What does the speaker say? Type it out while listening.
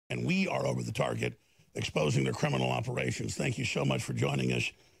and we are over the target, exposing their criminal operations. Thank you so much for joining us.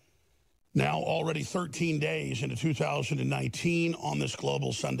 Now already 13 days into 2019 on this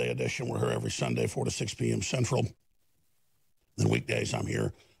Global Sunday edition. We're here every Sunday, 4 to 6 p.m. Central. Then weekdays, I'm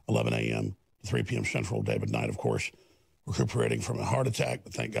here 11 a.m. to 3 p.m. Central. David Knight, of course, recuperating from a heart attack,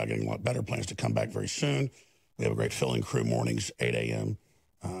 but thank God getting a lot better. Plans to come back very soon. We have a great filling crew mornings, 8 a.m.,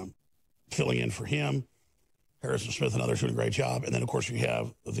 filling in for him. Harrison Smith and others doing a great job. And then, of course, we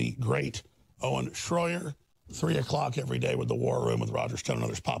have the great Owen Schroyer, 3 o'clock every day with the War Room with Roger Stone and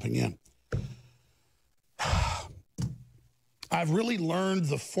others popping in. I've really learned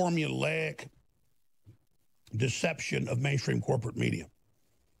the formulaic deception of mainstream corporate media.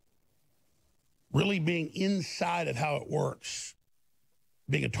 Really being inside of how it works,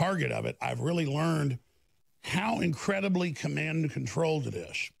 being a target of it, I've really learned how incredibly command and controlled it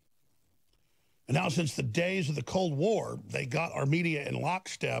is. And now, since the days of the Cold War, they got our media in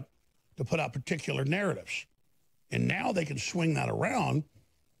lockstep to put out particular narratives. And now they can swing that around.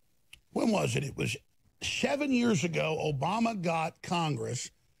 When was it? It was 7 years ago, Obama got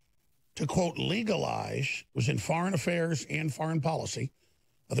Congress to, quote, legalize, was in Foreign Affairs and Foreign Policy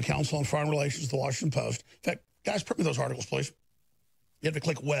of the Council on Foreign Relations, the Washington Post. In fact, guys, print me those articles, please. You have to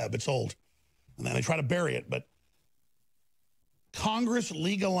click web. It's old. And then they try to bury it. But Congress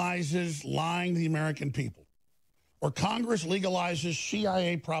legalizes lying to the American people. Or Congress legalizes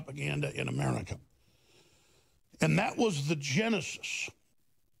CIA propaganda in America. And that was the genesis,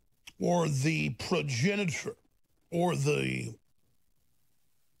 or the progenitor, or the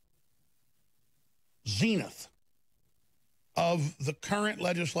zenith of the current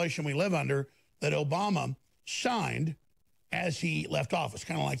legislation we live under that Obama signed as he left office.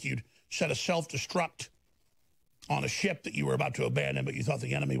 Kind of like you'd set a self-destruct on a ship that you were about to abandon, but you thought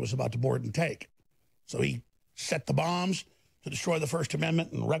the enemy was about to board and take. So he set the bombs to destroy the First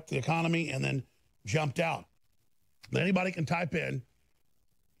Amendment and wreck the economy, and then jumped out. But anybody can type in,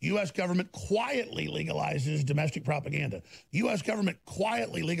 U.S. government quietly legalizes domestic propaganda. U.S. government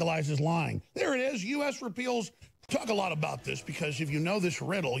quietly legalizes lying. There it is, U.S. repeals. Talk a lot about this, because if you know this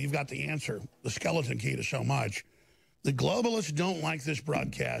riddle, you've got the answer, the skeleton key to so much. The globalists don't like this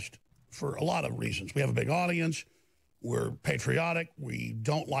broadcast for a lot of reasons. We have a big audience. We're patriotic. We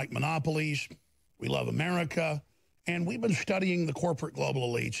don't like monopolies. We love America. And we've been studying the corporate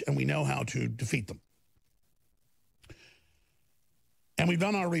global elites, and we know how to defeat them. And we've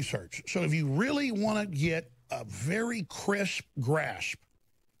done our research. So if you really want to get a very crisp grasp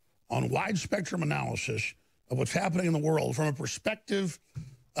on wide spectrum analysis of what's happening in the world from a perspective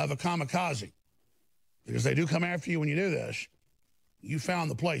of a kamikaze, because they do come after you when you do this, you found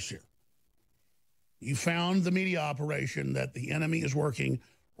the place here. You found the media operation that the enemy is working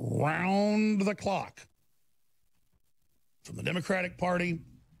round the clock, from the Democratic Party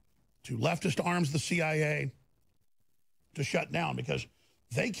to leftist arms of the CIA, to shut down, because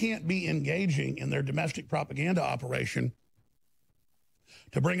they can't be engaging in their domestic propaganda operation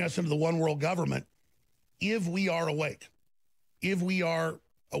to bring us into the one world government if we are awake, if we are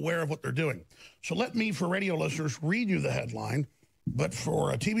aware of what they're doing. So let me, for radio listeners, read you the headline, but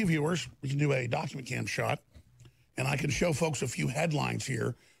for TV viewers, we can do a document cam shot, and I can show folks a few headlines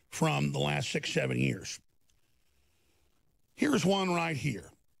here from the last 6-7 years. Here's one right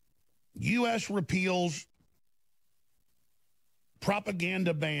here. U.S. repeals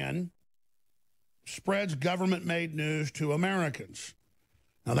propaganda ban, spreads government-made news to Americans.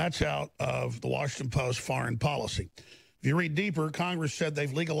 Now, that's out of the Washington Post Foreign Policy. If you read deeper, Congress said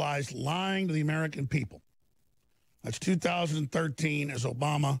they've legalized lying to the American people. That's 2013, as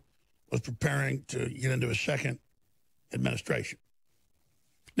Obama was preparing to get into his second administration.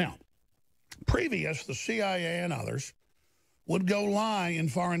 Now, previous, the CIA and others would go lie in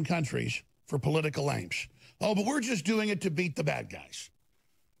foreign countries for political aims. Oh, but we're just doing it to beat the bad guys.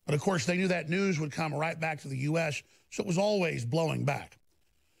 But, of course, they knew that news would come right back to the U.S., so it was always blowing back.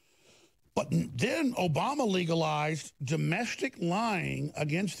 But then Obama legalized domestic lying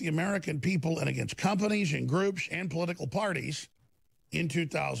against the American people and against companies and groups and political parties in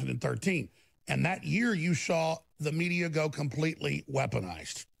 2013. And that year you saw the media go completely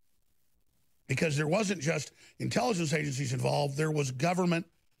weaponized. Because there wasn't just intelligence agencies involved, there was government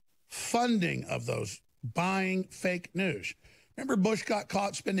funding of those, buying fake news. Remember Bush got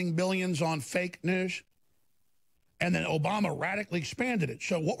caught spending billions on fake news? And then Obama radically expanded it.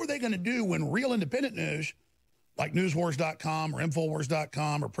 So what were they going to do when real independent news, like newswars.com or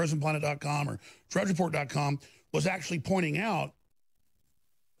infowars.com or prisonplanet.com or drudgereport.com, was actually pointing out,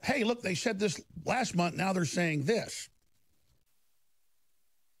 hey, look, they said this last month, now they're saying this.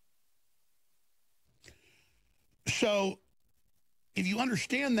 So if you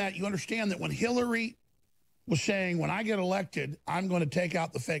understand that, you understand that when Hillary was saying, when I get elected, I'm going to take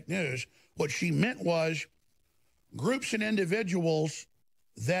out the fake news, what she meant was groups and individuals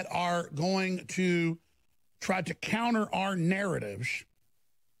that are going to try to counter our narratives,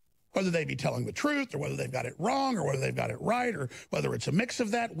 whether they be telling the truth or whether they've got it wrong or whether they've got it right or whether it's a mix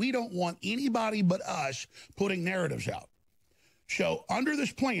of that. We don't want anybody but us putting narratives out. So under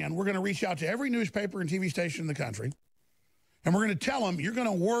this plan, we're going to reach out to every newspaper and TV station in the country, and we're going to tell them you're going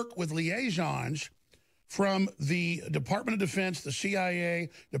to work with liaisons from the Department of Defense, the CIA,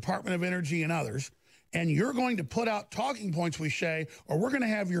 Department of Energy, and others, and you're going to put out talking points, we say, or we're going to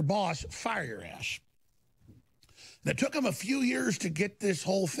have your boss fire your ass. And it took them a few years to get this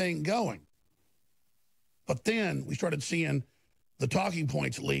whole thing going. But then we started seeing the talking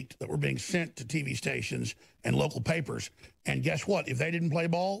points leaked that were being sent to TV stations and local papers. And guess what? If they didn't play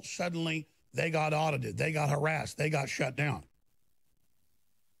ball, suddenly they got audited, they got harassed, they got shut down.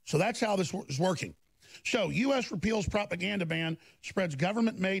 So that's how this is working. So U.S. repeals propaganda ban, spreads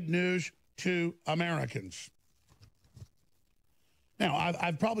government-made news to Americans. Now,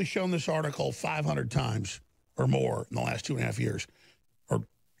 I've probably shown this article 500 times or more in the last 2.5 years, or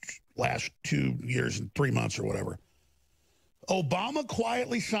last 2 years and 3 months or whatever. Obama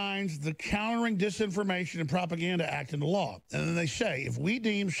quietly signs the Countering Disinformation and Propaganda Act into law. And then they say, if we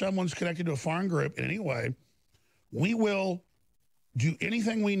deem someone's connected to a foreign group in any way, we will do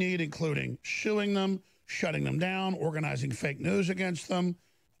anything we need, including suing them, shutting them down, organizing fake news against them,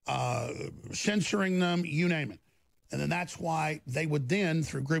 censoring them, you name it. And then that's why they would then,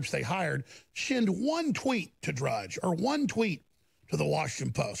 through groups they hired, send one tweet to Drudge or one tweet to the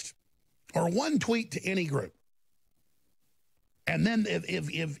Washington Post or one tweet to any group. And then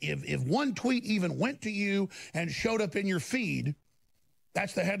if one tweet even went to you and showed up in your feed,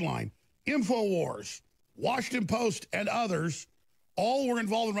 that's the headline. InfoWars, Washington Post, and others all were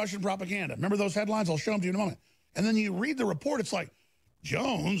involved in Russian propaganda. Remember those headlines? I'll show them to you in a moment. And then you read the report, it's like,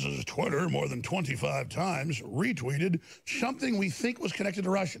 Jones's Twitter more than 25 times retweeted something we think was connected to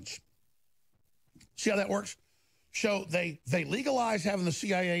Russians. See how that works? So they legalized having the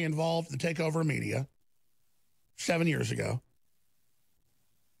CIA involved in the takeover of media 7 years ago.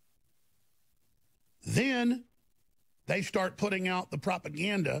 Then they start putting out the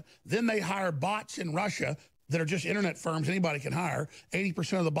propaganda. Then they hire bots in Russia that are just internet firms anybody can hire.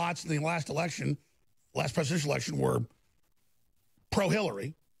 80% of the bots in the last presidential election were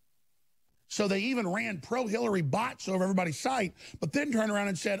pro-Hillary. So they even ran pro-Hillary bots over everybody's site, but then turned around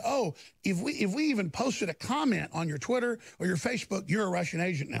and said, oh, if we even posted a comment on your Twitter or your Facebook, you're a Russian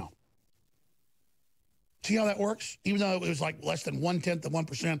agent now. See how that works? Even though it was like less than 1/10 of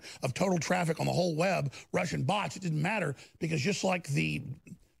 1% of total traffic on the whole web, Russian bots, it didn't matter because just like the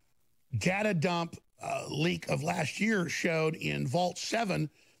data dump leak of last year showed in Vault 7,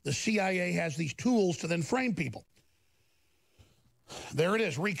 the CIA has these tools to then frame people. There it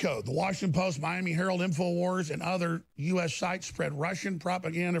is, Recode. The Washington Post, Miami Herald, InfoWars, and other U.S. sites spread Russian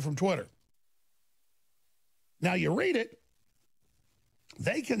propaganda from Twitter. Now you read it,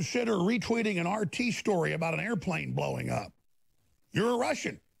 they consider retweeting an RT story about an airplane blowing up. You're a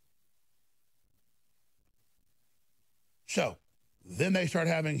Russian. So then they start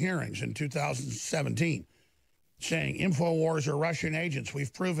having hearings in 2017 saying InfoWars are Russian agents.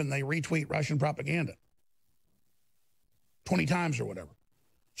 We've proven they retweet Russian propaganda 20 times or whatever.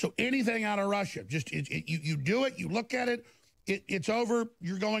 So anything out of Russia, just you do it, you look at it, it's over.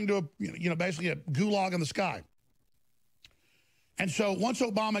 You're going to basically a gulag in the sky. And so once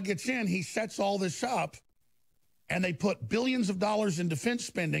Obama gets in, he sets all this up, and they put billions of dollars in defense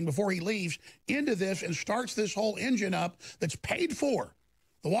spending before he leaves into this and starts this whole engine up that's paid for.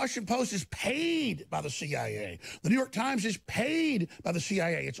 The Washington Post is paid by the CIA. The New York Times is paid by the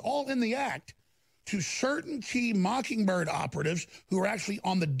CIA. It's all in the act to certain key Mockingbird operatives who are actually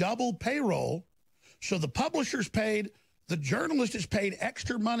on the double payroll. So the publisher's paid, the journalist is paid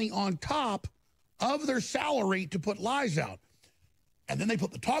extra money on top of their salary to put lies out. And then they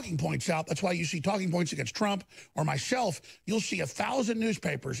put the talking points out. That's why you see talking points against Trump or myself. You'll see 1,000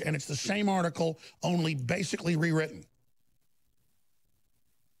 newspapers, and it's the same article, only basically rewritten.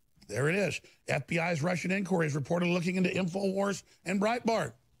 There it is. FBI's Russian inquiry is reported looking into InfoWars and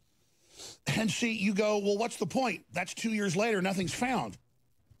Breitbart. And see, you go, well, what's the point? That's 2 years later, nothing's found.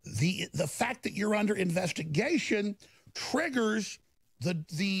 The fact that you're under investigation triggers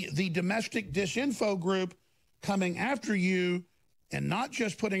the domestic disinfo group coming after you and not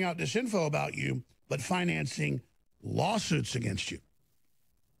just putting out disinfo about you, but financing lawsuits against you,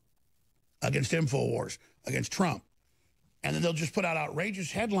 against InfoWars, against Trump. And then they'll just put out outrageous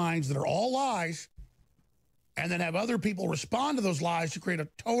headlines that are all lies and then have other people respond to those lies to create a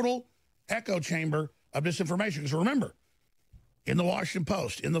total echo chamber of disinformation. Because remember, in the Washington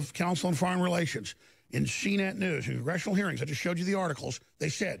Post, in the Council on Foreign Relations, in CNET News, in congressional hearings, I just showed you the articles, they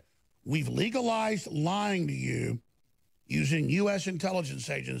said, we've legalized lying to you using U.S. intelligence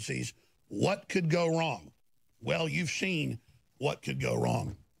agencies. What could go wrong? Well, you've seen what could go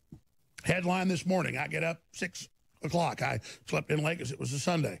wrong. Headline this morning, I get up 6 o'clock. I slept in late because it was a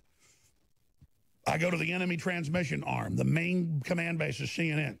Sunday. I go to the enemy transmission arm. The main command base is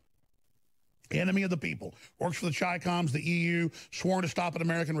CNN. Enemy of the people. Works for the Chi-Coms, the EU, sworn to stop an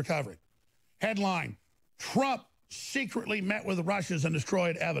American recovery. Headline, Trump secretly met with the Russians and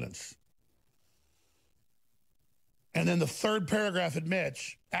destroyed evidence. And then the third paragraph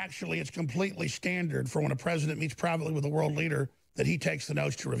admits, actually, it's completely standard for when a president meets privately with a world leader that he takes the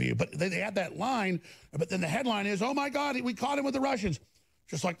notes to review. But they add that line, but then the headline is, oh, my God, we caught him with the Russians.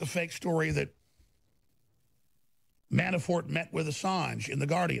 Just like the fake story that Manafort met with Assange in The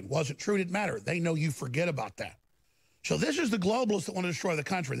Guardian. Wasn't true, didn't matter. They know you forget about that. So this is the globalists that want to destroy the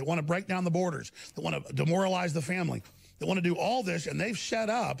country, that want to break down the borders, that want to demoralize the family, that want to do all this, and they've set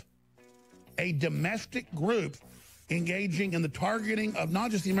up a domestic group engaging in the targeting of not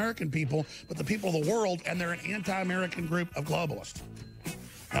just the American people, but the people of the world, and they're an anti-American group of globalists.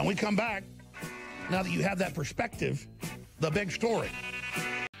 Now, when we come back, now that you have that perspective, the big story.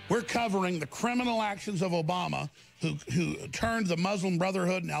 We're covering the criminal actions of Obama, who turned the Muslim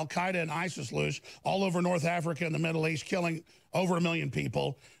Brotherhood and Al-Qaeda and ISIS loose all over North Africa and the Middle East, killing over 1 million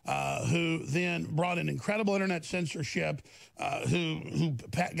people, who then brought in incredible internet censorship, who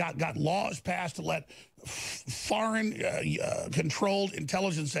got laws passed to let foreign controlled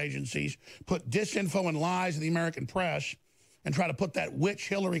intelligence agencies put disinfo and lies in the American press and try to put that witch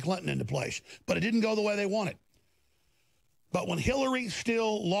Hillary Clinton into place. But it didn't go the way they wanted. But when Hillary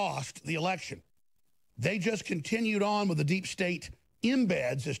still lost the election, they just continued on with the deep state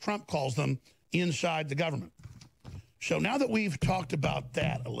embeds, as Trump calls them, inside the government. So now that we've talked about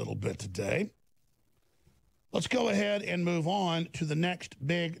that a little bit today, let's go ahead and move on to the next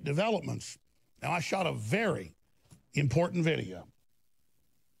big developments. Now, I shot a very important video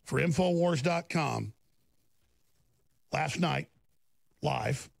for Infowars.com last night,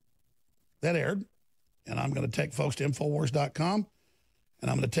 live, that aired. And I'm going to take folks to Infowars.com, and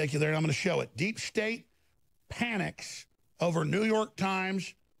I'm going to take you there, and I'm going to show it. Deep State panics over New York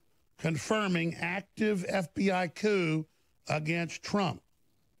Times confirming active FBI coup against Trump.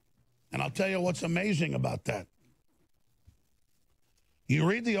 And I'll tell you what's amazing about that. You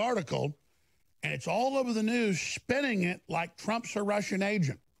read the article, and it's all over the news spinning it like Trump's a Russian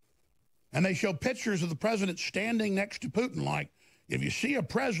agent. And they show pictures of the president standing next to Putin like, if you see a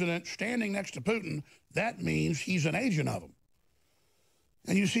president standing next to Putin, that means he's an agent of him.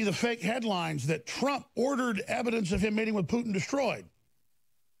 And you see the fake headlines that Trump ordered evidence of him meeting with Putin destroyed.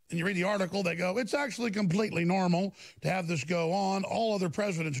 And you read the article, they go, it's actually completely normal to have this go on. All other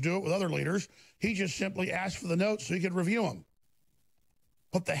presidents do it with other leaders. He just simply asked for the notes so he could review them.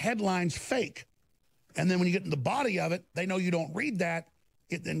 But the headline's fake. And then when you get in the body of it, they know you don't read that.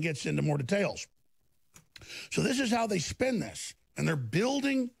 It then gets into more details. So this is how they spin this. And they're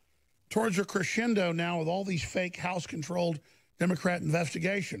building towards a crescendo now with all these fake House-controlled Democrat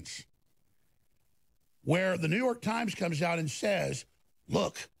investigations, where the New York Times comes out and says,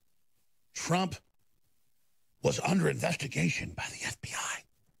 look, Trump was under investigation by the FBI.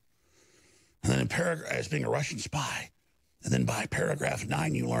 And then in paragraph, as being a Russian spy. And then by paragraph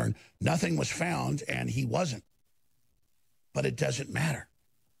 9, you learn nothing was found and he wasn't. But it doesn't matter.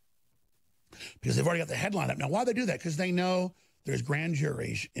 Because they've already got the headline up. Now, why they do that? Because they know there's grand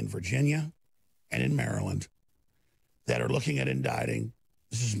juries in Virginia and in Maryland that are looking at indicting,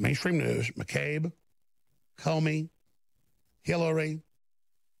 this is mainstream news, McCabe, Comey, Hillary,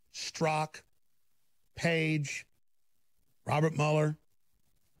 Strzok, Page, Robert Mueller,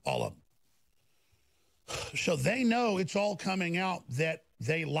 all of them. So they know it's all coming out that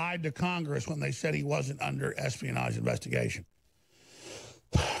they lied to Congress when they said he wasn't under espionage investigation.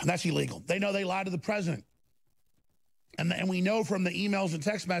 And that's illegal. They know they lied to the president. And we know from the emails and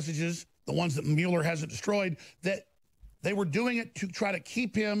text messages, the ones that Mueller hasn't destroyed, that they were doing it to try to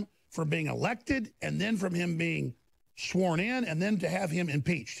keep him from being elected and then from him being sworn in and then to have him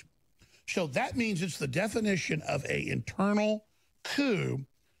impeached. So that means it's the definition of an internal coup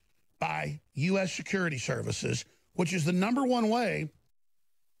by U.S. security services, which is the #1 way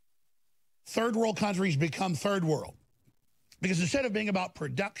third world countries become third world. Because instead of being about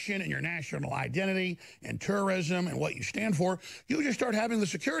production and your national identity and tourism and what you stand for, you just start having the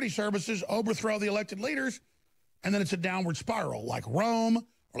security services overthrow the elected leaders, and then it's a downward spiral like Rome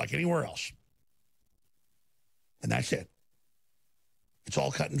or like anywhere else. And that's it. It's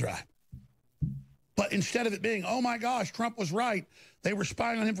all cut and dry. But instead of it being, oh my gosh, Trump was right, they were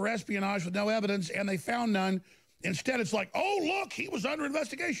spying on him for espionage with no evidence and they found none. Instead, it's like, oh, look, he was under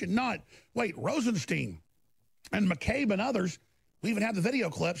investigation. Not, wait, Rosenstein and McCabe and others, we even have the video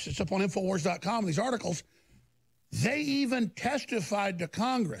clips, it's up on Infowars.com, these articles, they even testified to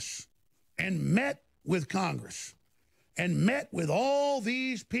Congress and met with Congress and met with all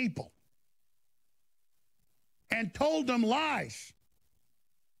these people and told them lies.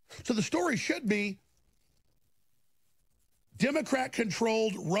 So the story should be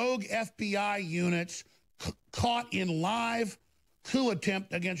Democrat-controlled rogue FBI units caught in live coup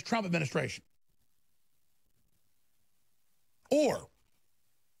attempt against Trump administration. Or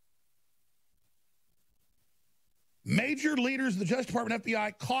major leaders of the Justice Department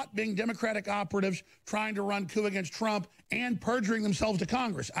FBI caught being Democratic operatives trying to run coup against Trump and perjuring themselves to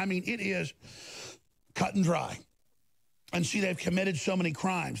Congress. I mean, it is cut and dry. And see, they've committed so many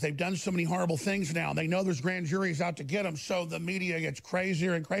crimes. They've done so many horrible things now. They know there's grand juries out to get them, so the media gets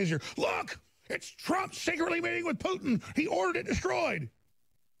crazier and crazier. Look, it's Trump secretly meeting with Putin. He ordered it destroyed.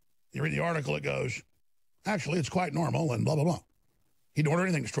 You read the article, it goes, actually, it's quite normal and blah, blah, blah. He didn't order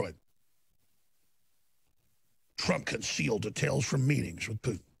anything destroyed. Trump concealed details from meetings with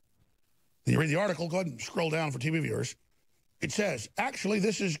Putin. Then you read the article, go ahead and scroll down for TV viewers. It says, actually,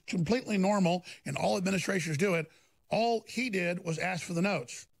 this is completely normal, and all administrations do it. All he did was ask for the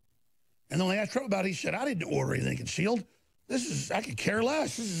notes. And then when they asked Trump about it, he said, I didn't order anything concealed. I could care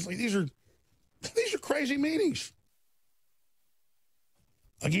less. These are crazy meetings.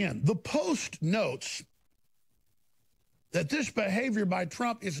 Again, the Post notes that this behavior by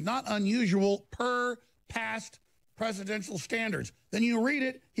Trump is not unusual per past presidential standards. Then you read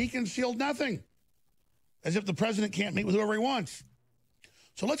it, he concealed nothing. As if the president can't meet with whoever he wants.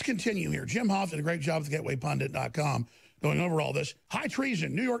 So let's continue here. Jim Hoft did a great job at GetawayPundit.com going over all this. High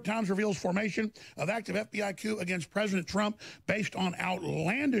treason. New York Times reveals formation of active FBI coup against President Trump based on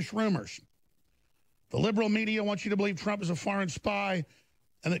outlandish rumors. The liberal media wants you to believe Trump is a foreign spy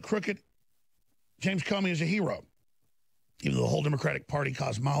and that crooked James Comey is a hero. Even though the whole Democratic Party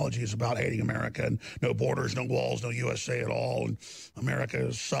cosmology is about hating America and no borders, no walls, no USA at all, and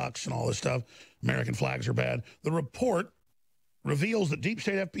America sucks and all this stuff. American flags are bad. The report reveals that deep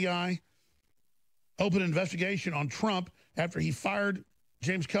state FBI opened an investigation on Trump after he fired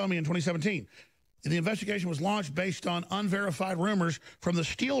James Comey in 2017. The investigation was launched based on unverified rumors from the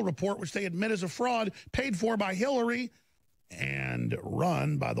Steele report, which they admit is a fraud paid for by Hillary and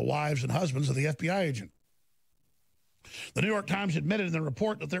run by the wives and husbands of the FBI agent. The New York Times admitted in the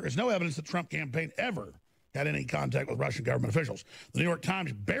report that there is no evidence that the Trump campaign ever had any contact with Russian government officials. The New York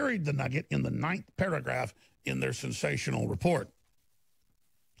Times buried the nugget in the 9th paragraph in their sensational report.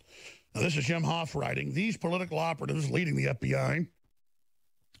 Now, this is Jim Hoft writing, these political operatives leading the FBI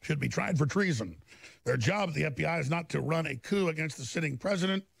should be tried for treason. Their job at the FBI is not to run a coup against the sitting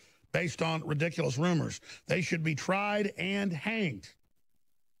president based on ridiculous rumors. They should be tried and hanged.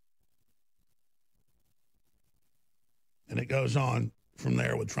 And it goes on from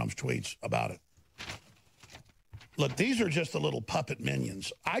there with Trump's tweets about it. Look, these are just the little puppet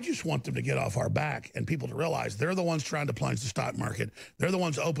minions. I just want them to get off our back and people to realize they're the ones trying to plunge the stock market. They're the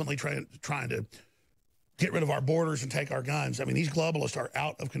ones openly trying to get rid of our borders and take our guns. I mean, these globalists are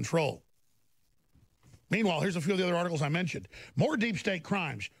out of control. Meanwhile, here's a few of the other articles I mentioned. More deep state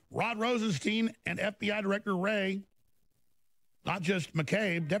crimes. Rod Rosenstein and FBI Director Wray, not just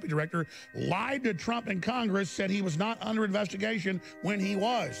McCabe, Deputy Director, lied to Trump in Congress, said he was not under investigation when he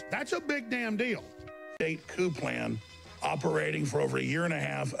was. That's a big damn deal. State coup plan operating for over a year and a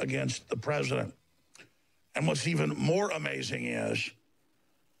half against the president. And what's even more amazing is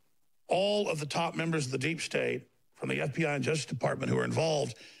all of the top members of the deep state from the FBI and Justice Department who are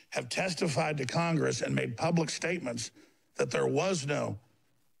involved have testified to Congress and made public statements that there was no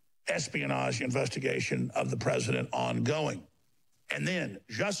espionage investigation of the president ongoing. And then,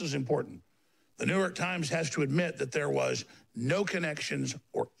 just as important, the New York Times has to admit that there was no connections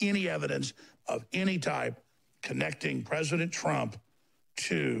or any evidence of any type connecting President Trump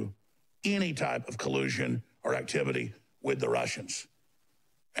to any type of collusion or activity with the Russians.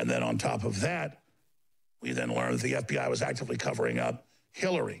 And then on top of that, we then learned that the FBI was actively covering up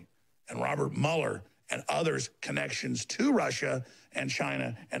Hillary and Robert Mueller and others' connections to Russia and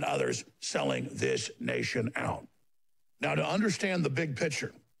China and others selling this nation out. Now, to understand the big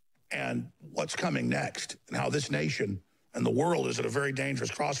picture and what's coming next and how this nation and the world is at a very dangerous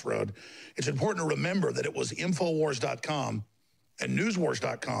crossroad, it's important to remember that it was Infowars.com and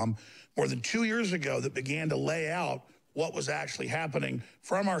Newswars.com more than 2 years ago that began to lay out what was actually happening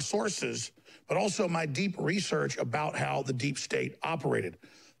from our sources, but also my deep research about how the deep state operated.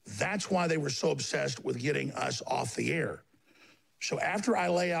 That's why they were so obsessed with getting us off the air. So after I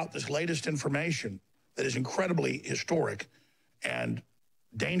lay out this latest information that is incredibly historic and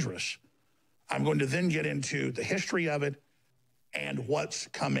dangerous, I'm going to then get into the history of it and what's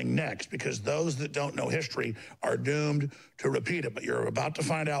coming next, because those that don't know history are doomed to repeat it. But you're about to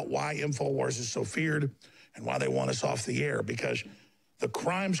find out why InfoWars is so feared and why they want us off the air, because the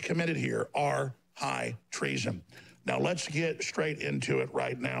crimes committed here are high treason. Now, let's get straight into it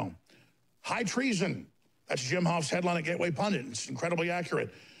right now. High treason. That's Jim Hoft's headline at Gateway Pundit. It's incredibly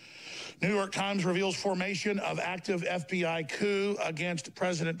accurate. New York Times reveals formation of active FBI coup against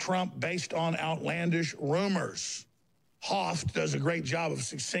President Trump based on outlandish rumors. Hoft does a great job of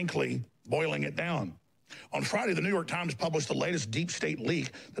succinctly boiling it down. On Friday, the New York Times published the latest deep state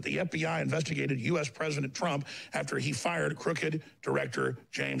leak that the FBI investigated U.S. President Trump after he fired crooked director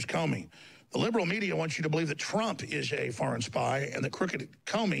James Comey. The liberal media wants you to believe that Trump is a foreign spy and that crooked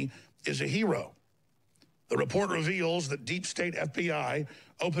Comey is a hero. The report reveals that deep state FBI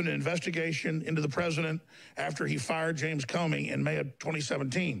opened an investigation into the president after he fired James Comey in May of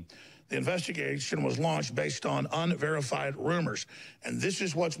 2017. The investigation was launched based on unverified rumors. And this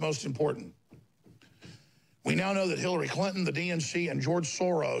is what's most important. We now know that Hillary Clinton, the DNC, and George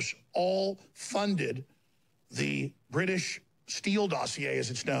Soros all funded the British Steele dossier, as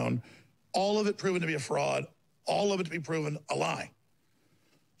it's known, all of it proven to be a fraud, all of it to be proven a lie.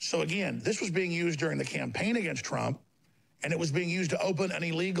 So again, this was being used during the campaign against Trump, and it was being used to open an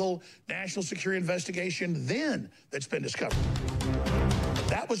illegal national security investigation then that's been discovered.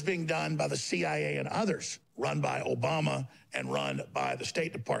 That was being done by the CIA and others, run by Obama and run by the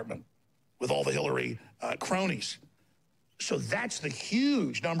State Department with all the Hillary cronies. So that's the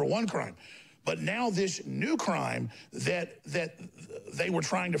huge #1 crime. But now this new crime that they were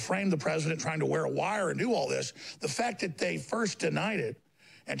trying to frame the president, trying to wear a wire and do all this, the fact that they first denied it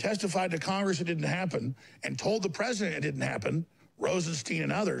and testified to Congress it didn't happen and told the president it didn't happen, Rosenstein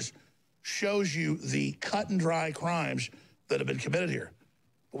and others, shows you the cut and dry crimes that have been committed here.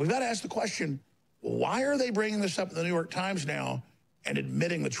 But we've got to ask the question, why are they bringing this up in the New York Times now and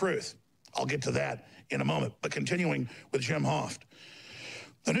admitting the truth? I'll get to that in a moment. But continuing with Jim Hoft.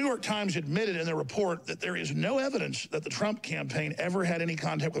 The New York Times admitted in their report that there is no evidence that the Trump campaign ever had any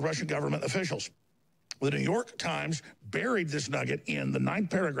contact with Russian government officials. The New York Times buried this nugget in the 9th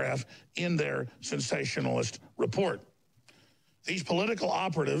paragraph in their sensationalist report. These political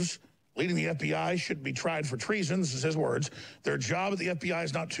operatives leading the FBI should be tried for treason. This is his words. Their job at the FBI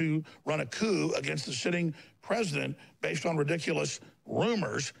is not to run a coup against the sitting president based on ridiculous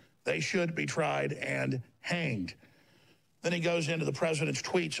rumors. They should be tried and hanged. Then he goes into the president's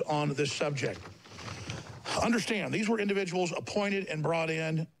tweets on this subject. Understand, these were individuals appointed and brought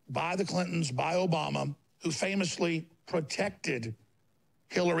in by the Clintons, by Obama, who famously protected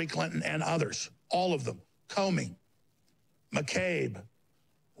Hillary Clinton and others, all of them. Comey, McCabe,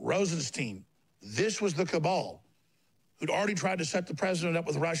 Rosenstein. This was the cabal who'd already tried to set the president up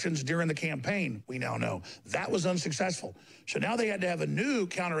with Russians during the campaign, we now know. That was unsuccessful. So now they had to have a new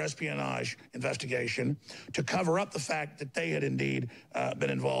counter-espionage investigation to cover up the fact that they had indeed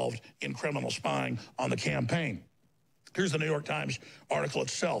been involved in criminal spying on the campaign. Here's the New York Times article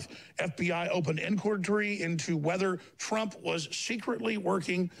itself. FBI opened inquiry into whether Trump was secretly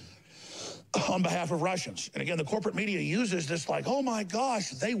working on behalf of Russians. And again, the corporate media uses this like, oh my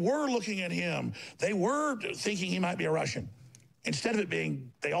gosh, they were looking at him. They were thinking he might be a Russian. Instead of it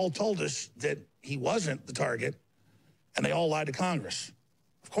being, they all told us that he wasn't the target, and they all lied to Congress.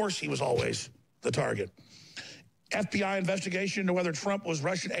 Of course, he was always the target. FBI investigation into whether Trump was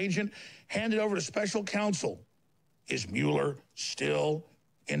Russian agent handed over to special counsel. Is Mueller still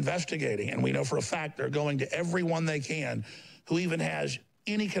investigating? And we know for a fact they're going to everyone they can who even has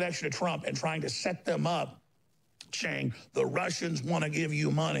any connection to Trump and trying to set them up, saying the Russians want to give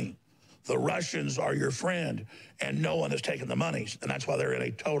you money. The Russians are your friend, and no one has taken the monies. And that's why they're in a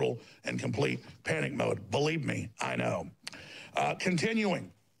total and complete panic mode. Believe me, I know.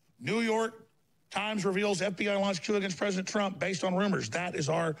 Continuing, New York Times reveals FBI launched coup against President Trump based on rumors. That is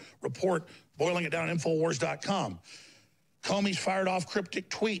our report, boiling it down at Infowars.com. Comey's fired off cryptic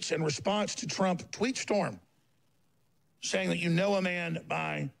tweets in response to Trump tweet storm, saying that you know a man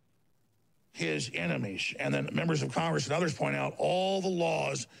by his enemies. And then members of Congress and others point out all the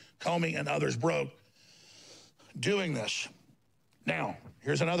laws Comey and others broke doing this. Now,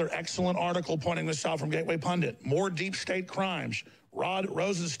 here's another excellent article pointing this out from Gateway Pundit. More deep state crimes. Rod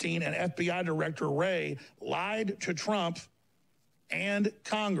Rosenstein and FBI Director Wray lied to Trump and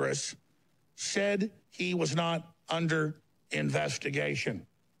Congress, said he was not under investigation.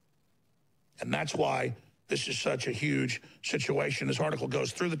 And that's why this is such a huge situation. This article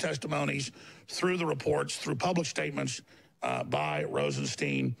goes through the testimonies, through the reports, through public statements by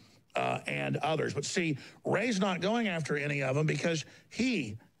Rosenstein and others. But see, Wray's not going after any of them because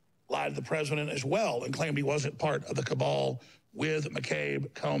he lied to the president as well and claimed he wasn't part of the cabal with McCabe,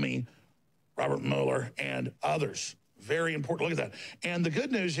 Comey, Robert Mueller, and others. Very important. Look at that. And the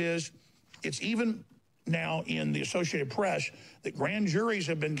good news is it's even now in the Associated Press that grand juries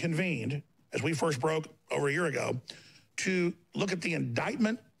have been convened, as we first broke over a year ago, to look at the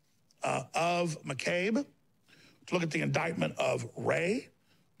indictment of McCabe, to look at the indictment of Wray,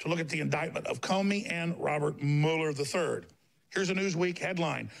 to look at the indictment of Comey and Robert Mueller III. Here's a Newsweek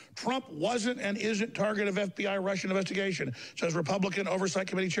headline. Trump wasn't and isn't target of FBI Russian investigation, says Republican Oversight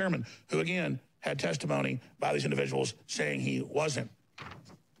Committee chairman, who again had testimony by these individuals saying he wasn't.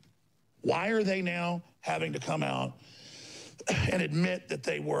 Why are they now having to come out and admit that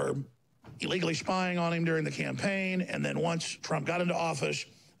they were illegally spying on him during the campaign, and then once Trump got into office,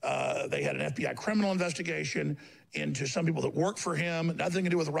 they had an FBI criminal investigation into some people that work for him, nothing to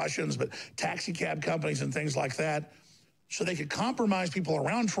do with Russians, but taxi cab companies and things like that, so they could compromise people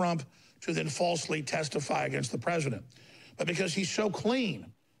around Trump to then falsely testify against the president. But because he's so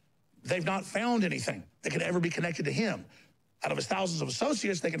clean, they've not found anything that could ever be connected to him. Out of his thousands of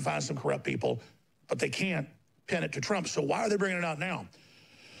associates, they can find some corrupt people, but they can't pin it to Trump. So why are they bringing it out now?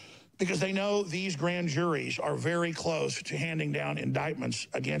 Because they know these grand juries are very close to handing down indictments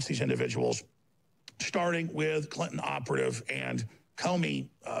against these individuals, starting with Clinton operative and Comey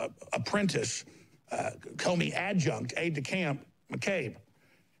apprentice, Comey adjunct, aide-de-camp, McCabe.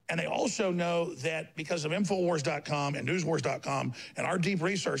 And they also know that because of Infowars.com and Newswars.com and our deep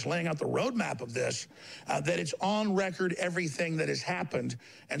research laying out the roadmap of this, that it's on record everything that has happened.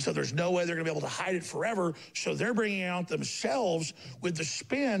 And so there's no way they're going to be able to hide it forever. So they're bringing out themselves with the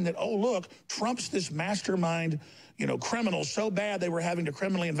spin that, oh, look, Trump's this mastermind, criminal so bad they were having to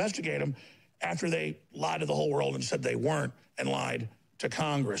criminally investigate him after they lied to the whole world and said they weren't and lied to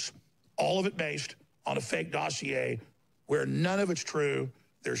Congress. All of it based on a fake dossier where none of it's true.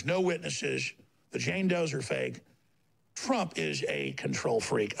 There's no witnesses. The Jane Does are fake. Trump is a control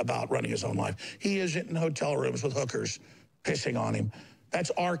freak about running his own life. He isn't in hotel rooms with hookers pissing on him.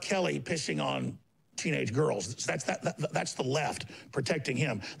 That's R. Kelly pissing on teenage girls. That's the left protecting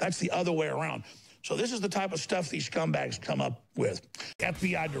him. That's the other way around. So this is the type of stuff these scumbags come up with.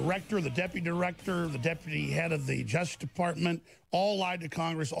 FBI director, the deputy head of the Justice Department, all lied to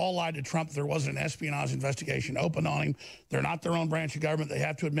Congress, all lied to Trump. There wasn't an espionage investigation open on him. They're not their own branch of government. They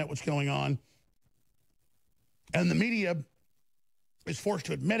have to admit what's going on. And the media is forced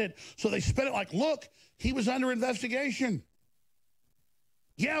to admit it. So they spin it like, look, he was under investigation.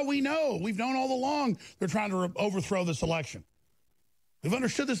 Yeah, we know. We've known all along they're trying to overthrow this election. We've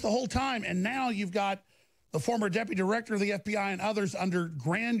understood this the whole time, and now you've got the former deputy director of the FBI and others under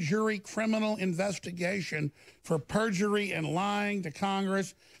grand jury criminal investigation for perjury and lying to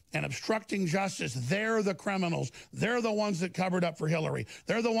Congress and obstructing justice. They're the criminals. They're the ones that covered up for Hillary.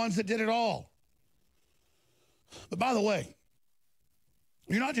 They're the ones that did it all. But by the way,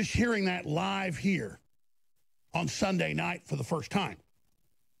 you're not just hearing that live here on Sunday night for the first time.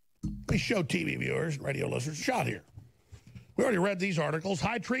 We show TV viewers and radio listeners a shot here. We already read these articles.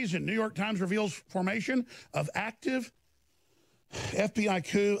 High treason. New York Times reveals formation of active FBI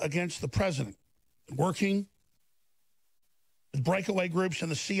coup against the president, working with breakaway groups in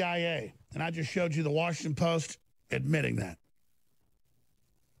the CIA. And I just showed you the Washington Post admitting that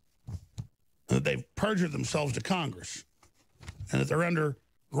they've perjured themselves to Congress and that they're under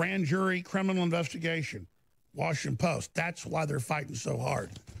grand jury criminal investigation. Washington Post. That's why they're fighting so hard,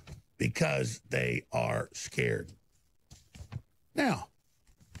 because they are scared. Now,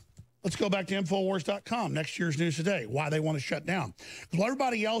 let's go back to Infowars.com, next year's news today, why they want to shut down. Because while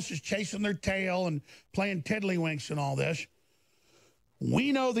everybody else is chasing their tail and playing tiddlywinks and all this,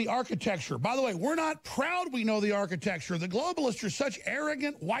 we know the architecture. By the way, we're not proud we know the architecture. The globalists are such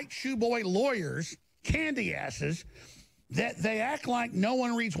arrogant white shoe boy lawyers, candy asses, that they act like no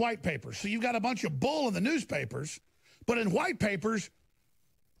one reads white papers. So you've got a bunch of bull in the newspapers, but in white papers,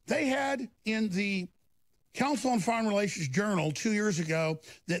 they had in the Council on Foreign Relations Journal 2 years ago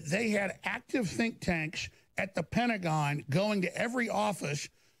that they had active think tanks at the Pentagon going to every office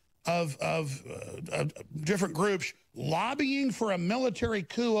of different groups lobbying for a military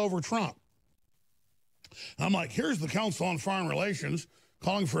coup over Trump. I'm like, here's the Council on Foreign Relations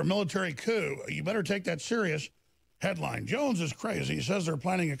calling for a military coup. You better take that serious. Headline, Jones is crazy. He says they're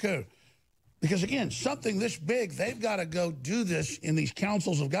planning a coup. Because, again, something this big, they've got to go do this in these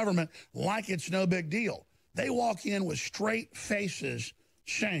councils of government like it's no big deal. They walk in with straight faces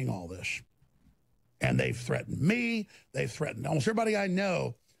saying all this. And they've threatened me. They've threatened almost everybody I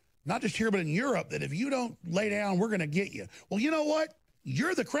know, not just here, but in Europe, that if you don't lay down, we're going to get you. Well, you know what?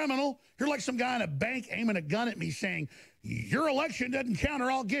 You're the criminal. You're like some guy in a bank aiming a gun at me saying, your election doesn't count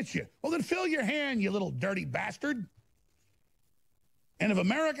or I'll get you. Well, then fill your hand, you little dirty bastard. And if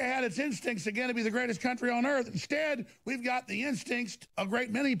America had its instincts again to be the greatest country on earth, instead, we've got the instincts, a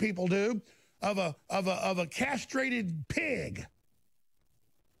great many people do, of a castrated pig.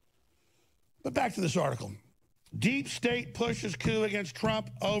 But back to this article. Deep State pushes coup against Trump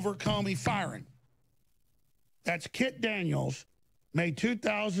over Comey firing. That's Kit Daniels, May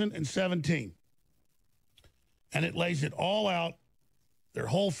 2017. And it lays it all out, their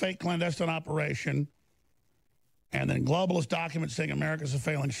whole fake clandestine operation, and then globalist documents saying America's a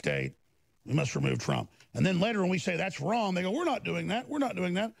failing state. We must remove Trump. And then later when we say that's wrong, they go, we're not doing that. We're not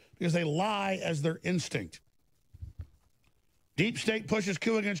doing that, because they lie as their instinct. Deep State pushes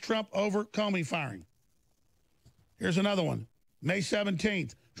coup against Trump over Comey firing. Here's another one. May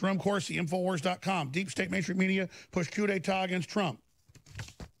 17th, Jerome Corsi, Infowars.com. Deep State mainstream media push coup d'etat against Trump.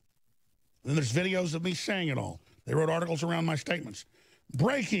 And then there's videos of me saying it all. They wrote articles around my statements.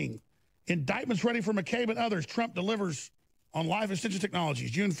 Breaking. Indictments ready for McCabe and others. Trump delivers on life extension technologies,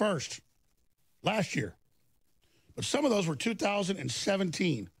 June 1st, last year. But some of those were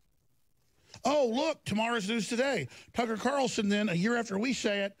 2017. Oh, look, tomorrow's news today. Tucker Carlson then, a year after we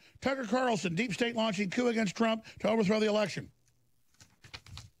say it, Tucker Carlson, Deep State launching coup against Trump to overthrow the election.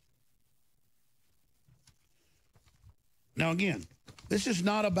 Now, again, this is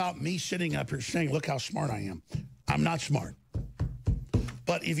not about me sitting up here saying, look how smart I am. I'm not smart.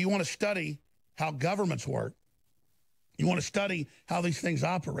 But if you want to study how governments work, you want to study how these things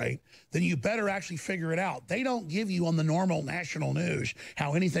operate, then you better actually figure it out. They don't give you on the normal national news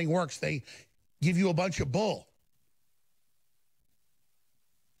how anything works. They give you a bunch of bull.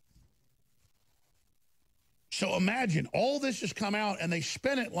 So imagine all this has come out and they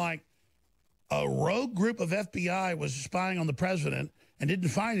spin it like a rogue group of FBI was spying on the president and didn't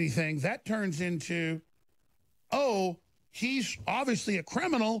find anything. That turns into, oh, he's obviously a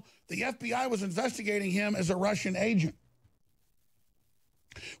criminal. The FBI was investigating him as a Russian agent.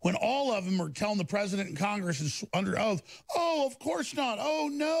 When all of them are telling the president and Congress is under oath, oh, of course not. Oh,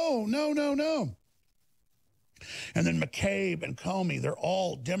 no, no, no, no. And then McCabe and Comey, they're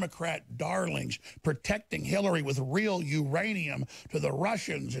all Democrat darlings protecting Hillary with real uranium to the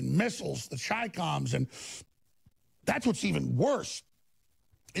Russians and missiles, the Chi-Coms. And that's what's even worse,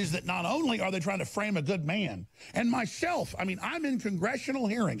 is that not only are they trying to frame a good man, and myself, I mean, I'm in congressional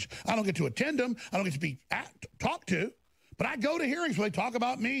hearings. I don't get to attend them. I don't get to be talked to. But I go to hearings where they talk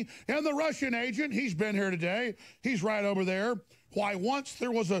about me and the Russian agent. He's been here today. He's right over there. Why, once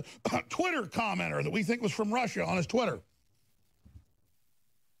there was a Twitter commenter that we think was from Russia on his Twitter.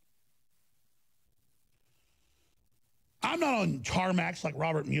 I'm not on tarmacs like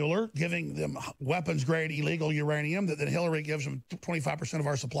Robert Mueller, giving them weapons-grade illegal uranium that Hillary gives them 25% of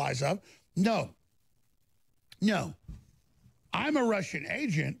our supplies of. No. No. I'm a Russian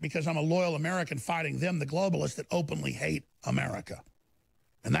agent because I'm a loyal American fighting them, the globalists that openly hate America.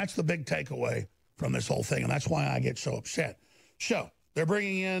 And that's the big takeaway from this whole thing, and that's why I get so upset. So they're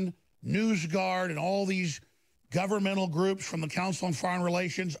bringing in NewsGuard and all these governmental groups from the Council on Foreign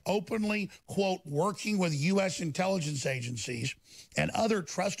Relations, openly, quote, working with U.S. intelligence agencies and other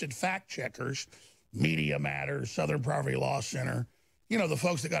trusted fact checkers, Media Matters, Southern Poverty Law Center, you know, the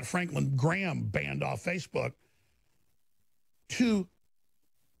folks that got Franklin Graham banned off Facebook, to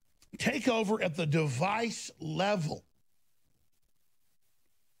take over at the device level.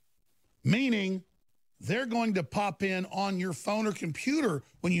 Meaning they're going to pop in on your phone or computer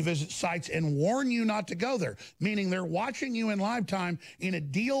when you visit sites and warn you not to go there. Meaning they're watching you in live time in a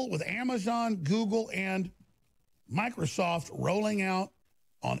deal with Amazon, Google, and Microsoft rolling out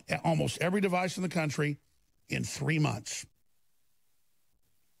on almost every device in the country in 3 months.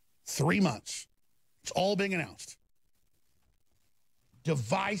 3 months. It's all being announced.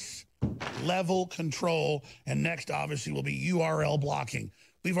 Device level control, and next obviously will be URL blocking.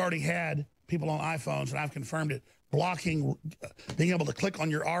 We've already had people on iPhones, and I've confirmed it, blocking, being able to click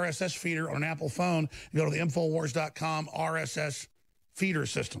on your RSS feeder on an Apple phone and go to the Infowars.com RSS feeder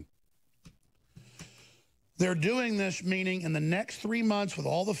system. They're doing this, meaning in the next 3 months, with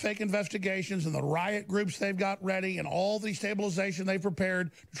all the fake investigations and the riot groups they've got ready and all the destabilization they've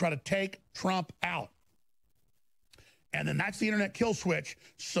prepared to try to take Trump out. And then that's the internet kill switch,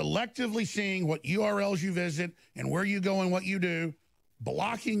 selectively seeing what URLs you visit and where you go and what you do,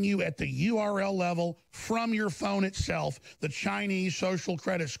 blocking you at the URL level from your phone itself, the Chinese social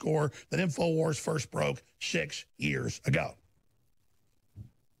credit score that InfoWars first broke 6 years ago.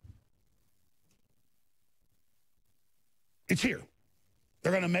 It's here.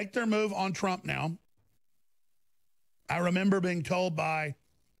 They're going to make their move on Trump now. I remember being told by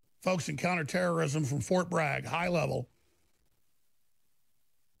folks in counterterrorism from Fort Bragg, high level,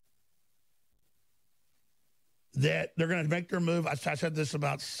 that they're going to make their move. I said this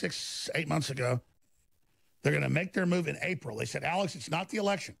about 8 months ago. They're going to make their move in April. They said, Alex, it's not the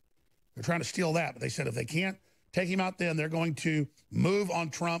election. They're trying to steal that. But they said if they can't take him out then, they're going to move on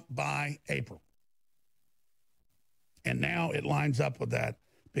Trump by April. And now it lines up with that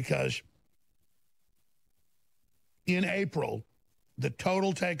because in April, the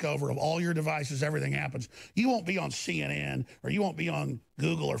total takeover of all your devices, everything happens. You won't be on CNN or you won't be on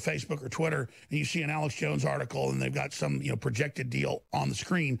Google or Facebook or Twitter and you see an Alex Jones article and they've got some projected deal on the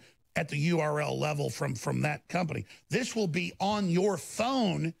screen at the URL level from that company. This will be on your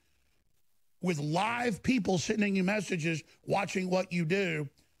phone with live people sending you messages, watching what you do.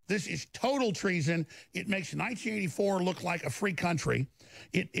 This is total treason. It makes 1984 look like a free country.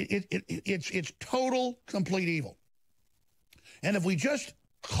 It's total, complete evil. And if we just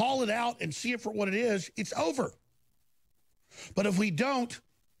call it out and see it for what it is, it's over. But if we don't,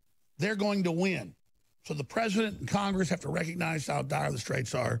 they're going to win. So the president and Congress have to recognize how dire the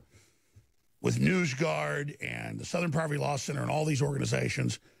straits are with NewsGuard and the Southern Poverty Law Center and all these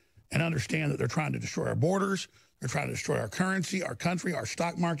organizations and understand that they're trying to destroy our borders. They're trying to destroy our currency, our country, our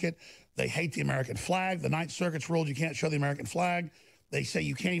stock market. They hate the American flag. The Ninth Circuit's ruled you can't show the American flag. They say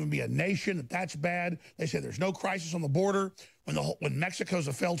you can't even be a nation, that's bad. They say there's no crisis on the border when Mexico's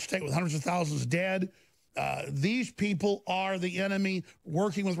a failed state with hundreds of thousands dead. These people are the enemy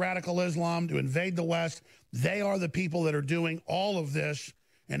working with radical Islam to invade the West. They are the people that are doing all of this.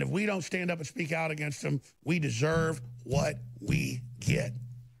 And if we don't stand up and speak out against them, we deserve what we get.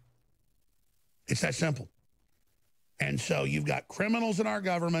 It's that simple. And so you've got criminals in our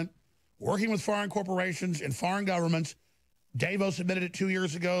government working with foreign corporations and foreign governments. Davos admitted it 2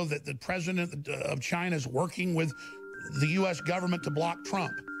 years ago that the president of China is working with the U.S. government to block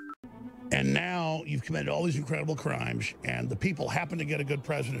Trump. And now you've committed all these incredible crimes, and the people happen to get a good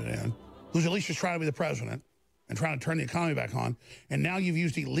president in, who's at least just trying to be the president and trying to turn the economy back on. And now you've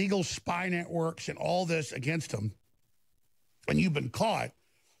used illegal spy networks and all this against them, and you've been caught.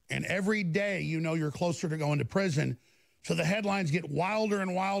 And every day you know you're closer to going to prison. So the headlines get wilder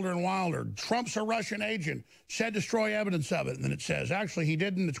and wilder and wilder. Trump's a Russian agent, said destroy evidence of it. And then it says, actually, he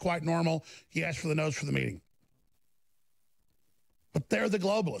didn't. It's quite normal. He asked for the notes for the meeting. But they're the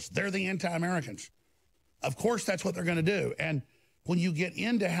globalists. They're the anti-Americans. Of course, that's what they're going to do. And when you get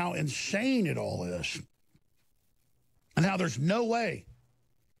into how insane it all is and how there's no way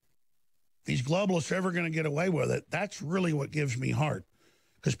these globalists are ever going to get away with it, that's really what gives me heart.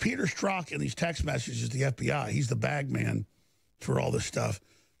 Because Peter Strzok in these text messages to the FBI, he's the bag man for all this stuff.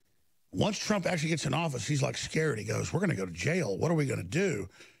 Once Trump actually gets in office, he's like scared. He goes, we're going to go to jail. What are we going to do?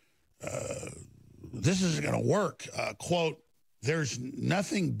 This isn't going to work. Quote, there's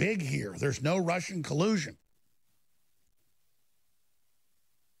nothing big here. There's no Russian collusion.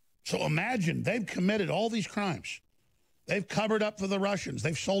 So imagine they've committed all these crimes. They've covered up for the Russians.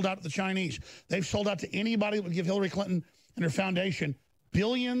 They've sold out to the Chinese. They've sold out to anybody that would give Hillary Clinton and her foundation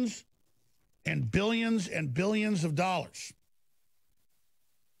billions and billions and billions of dollars.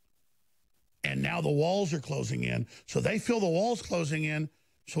 And now the walls are closing in. So they feel the walls closing in.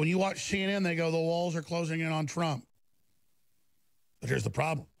 So when you watch CNN, they go, the walls are closing in on Trump. But here's the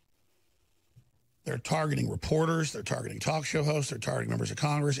problem. They're targeting reporters. They're targeting talk show hosts. They're targeting members of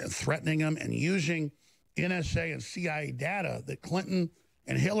Congress and threatening them and using NSA and CIA data that Clinton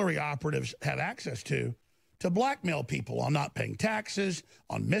and Hillary operatives have access to blackmail people on not paying taxes,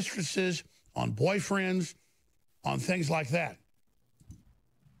 on mistresses, on boyfriends, on things like that.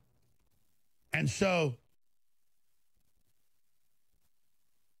 And so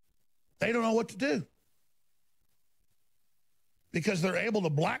they don't know what to do because they're able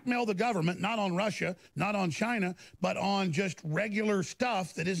to blackmail the government, not on Russia, not on China, but on just regular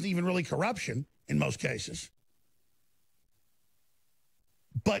stuff that isn't even really corruption in most cases.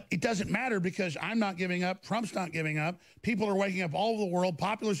 But it doesn't matter because I'm not giving up. Trump's not giving up. People are waking up all over the world.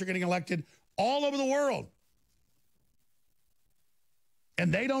 Populists are getting elected all over the world.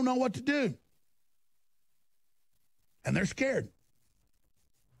 And they don't know what to do. And they're scared.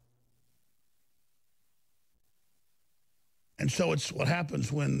 And so it's what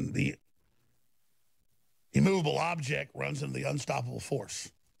happens when the immovable object runs into the unstoppable force.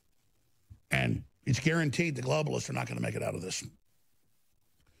 And it's guaranteed the globalists are not going to make it out of this.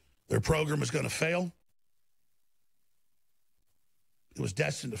 their program was going to fail. It was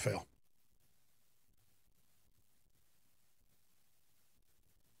destined to fail.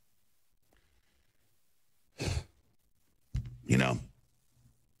 You know,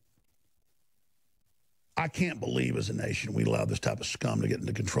 I can't believe as a nation we allowed this type of scum to get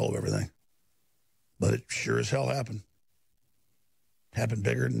into control of everything. But it sure as hell happened. Happened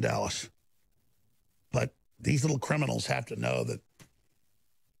bigger than Dallas. But these little criminals have to know that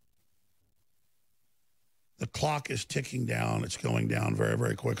the clock is ticking down. It's going down very,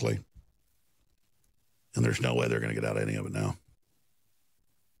 very quickly. And there's no way they're going to get out of any of it now.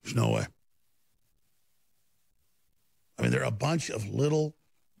 There's no way. I mean, they're a bunch of little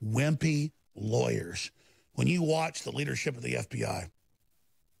wimpy lawyers. When you watch the leadership of the FBI,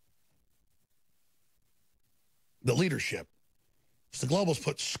 the leadership, the globals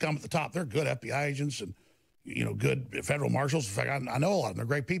put scum at the top. They're good FBI agents and, you know, good federal marshals. In fact, I know a lot of them. They're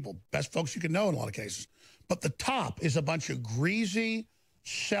great people. Best folks you can know in a lot of cases. But the top is a bunch of greasy,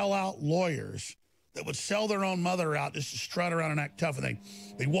 sellout lawyers that would sell their own mother out just to strut around and act tough. And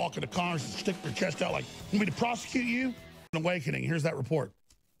they'd walk into Congress and stick their chest out like, "Want me to prosecute you?" An awakening. Here's that report.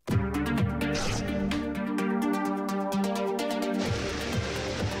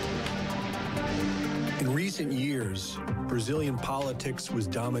 In recent years, Brazilian politics was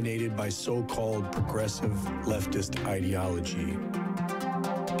dominated by so-called progressive leftist ideology.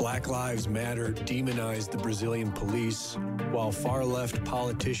 Black Lives Matter demonized the Brazilian police, while far-left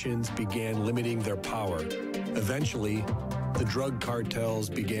politicians began limiting their power. Eventually, the drug cartels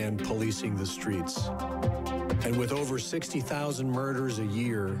began policing the streets. And with over 60,000 murders a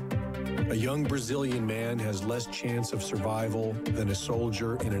year, a young Brazilian man has less chance of survival than a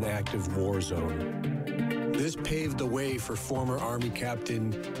soldier in an active war zone. This paved the way for former Army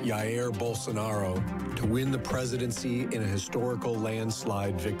Captain Jair Bolsonaro to win the presidency in a historical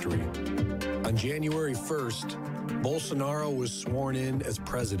landslide victory. On January 1st, Bolsonaro was sworn in as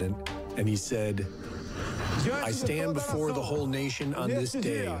president, and he said, "I stand before the whole nation on this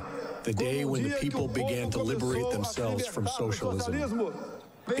day, the day when the people began to liberate themselves from socialism.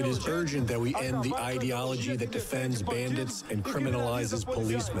 It is urgent that we end the ideology that defends bandits and criminalizes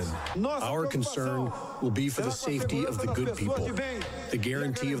policemen. Our concern will be for the safety of the good people, the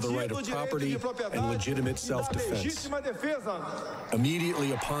guarantee of the right of property, and legitimate self-defense."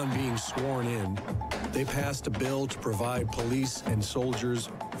 Immediately upon being sworn in, they passed a bill to provide police and soldiers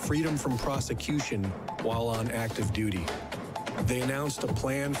freedom from prosecution while on active duty. They announced a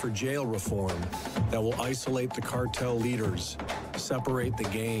plan for jail reform that will isolate the cartel leaders, separate the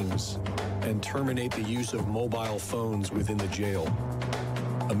gangs, and terminate the use of mobile phones within the jail.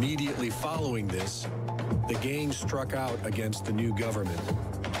 Immediately following this, the gangs struck out against the new government.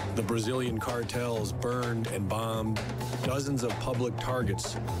 The Brazilian cartels burned and bombed dozens of public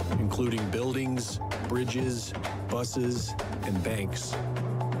targets, including buildings, bridges, buses, and banks.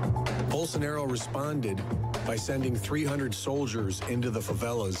 Bolsonaro responded by sending 300 soldiers into the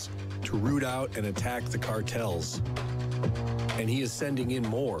favelas to root out and attack the cartels. And he is sending in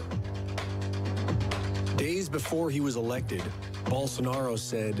more. Days before he was elected, Bolsonaro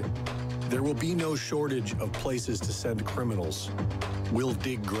said, "There will be no shortage of places to send criminals. We'll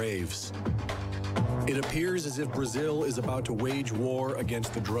dig graves." It appears as if Brazil is about to wage war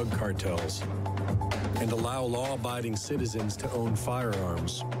against the drug cartels and allow law-abiding citizens to own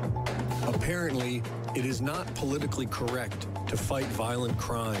firearms. Apparently, it is not politically correct to fight violent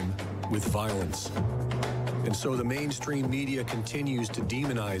crime with violence. And so the mainstream media continues to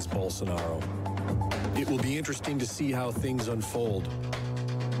demonize Bolsonaro. It will be interesting to see how things unfold.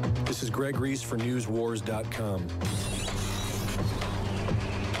 This is Greg Reese for NewsWars.com.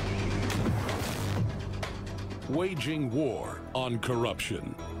 Waging war on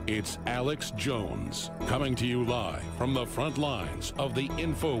corruption. It's Alex Jones coming to you live from the front lines of the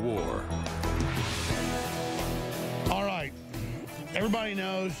info war. All right. Everybody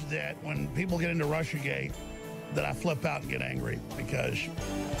knows that when people get into Russiagate, that I flip out and get angry because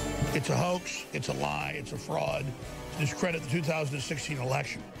it's a hoax, it's a lie, it's a fraud to discredit the 2016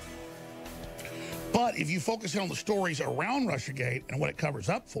 election. But if you focus in on the stories around Russiagate and what it covers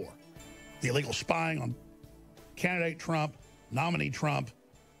up for, the illegal spying on candidate Trump, nominee Trump,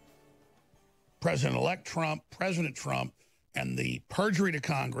 President-elect Trump, President Trump, and the perjury to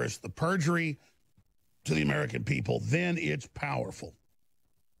Congress, the perjury to the American people, then it's powerful.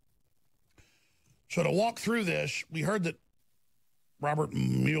 So to walk through this, we heard that Robert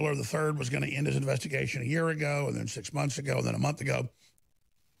Mueller III was going to end his investigation a year ago, and then 6 months ago, and then a month ago.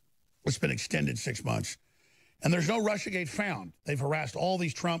 It's been extended 6 months. And there's no Russiagate found. They've harassed all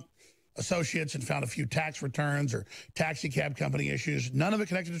these Trump associates and found a few tax returns or taxi cab company issues. None of it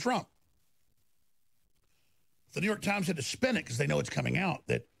connected to Trump. The New York Times had to spin it because they know it's coming out,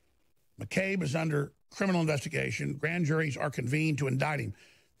 that McCabe is under criminal investigation. Grand juries are convened to indict him.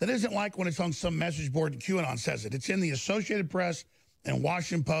 That isn't like when it's on some message board and QAnon says it. It's in the Associated Press and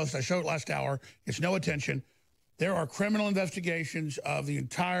Washington Post. I showed it last hour. It's no attention. There are criminal investigations of the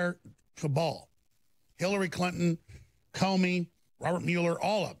entire cabal. Hillary Clinton, Comey, Robert Mueller,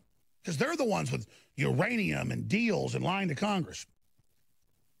 all of them. Because they're the ones with uranium and deals and lying to Congress.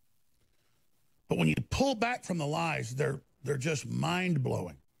 But when you pull back from the lies, they're just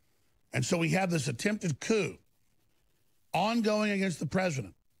mind-blowing. And so we have this attempted coup ongoing against the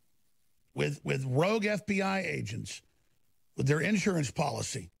president with rogue FBI agents, with their insurance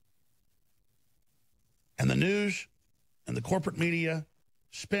policy. And the news and the corporate media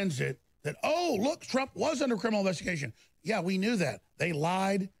spins it that, oh, look, Trump was under criminal investigation. Yeah, we knew that. They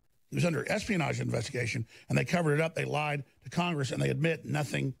lied. He was under espionage investigation, and they covered it up. They lied to Congress, and they admit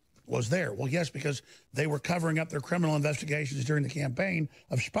nothing was there. Well, yes, because they were covering up their criminal investigations during the campaign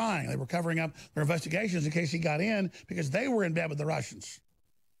of spying. They were covering up their investigations in case he got in because they were in bed with the Russians,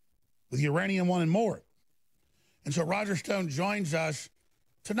 with Uranium One and more. And so Roger Stone joins us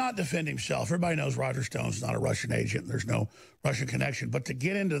to not defend himself. Everybody knows Roger Stone's not a Russian agent. There's no Russian connection. But to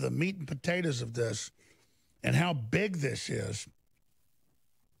get into the meat and potatoes of this and how big this is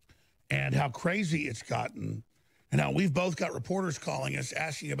and how crazy it's gotten, and now we've both got reporters calling us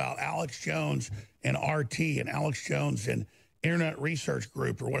asking about Alex Jones and RT and Alex Jones and Internet Research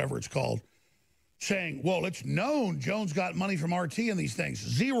Group or whatever it's called, saying, well, it's known Jones got money from RT in these things.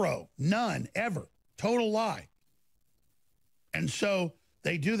 Zero, none, ever. Total lie. And so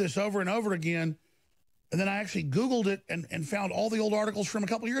they do this over and over again. And then I actually Googled it and found all the old articles from a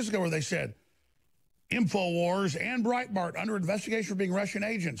couple years ago where they said InfoWars and Breitbart under investigation for being Russian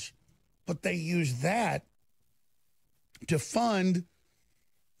agents. But they use that to fund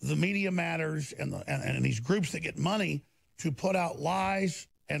the Media Matters and these groups that get money to put out lies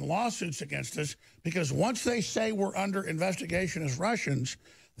and lawsuits against us, because once they say we're under investigation as Russians,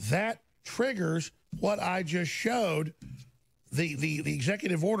 that triggers what I just showed, the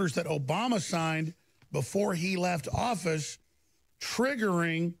executive orders that Obama signed before he left office,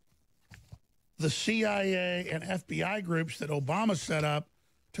 triggering the CIA and FBI groups that Obama set up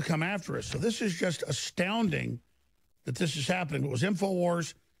to come after us. So this is just astounding that this is happening. It was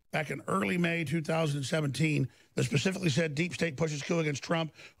InfoWars back in early May 2017 that specifically said deep state pushes coup against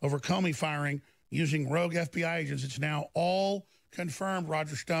Trump over Comey firing using rogue FBI agents. It's now all confirmed,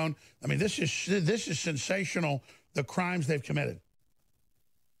 Roger Stone. I mean, this is sensational, the crimes they've committed.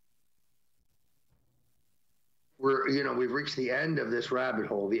 We've reached the end of this rabbit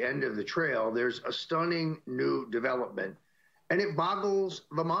hole, the end of the trail. There's a stunning new development, and it boggles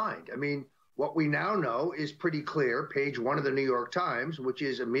the mind. I mean, what we now know is pretty clear. Page 1 of the New York Times, which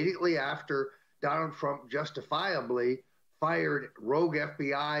is immediately after Donald Trump justifiably fired rogue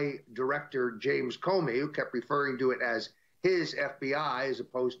FBI Director James Comey, who kept referring to it as his FBI as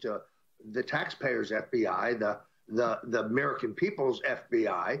opposed to the taxpayers' FBI, the American people's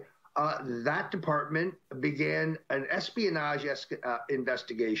FBI. That department began an espionage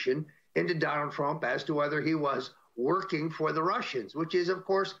investigation into Donald Trump as to whether he was working for the Russians, which is, of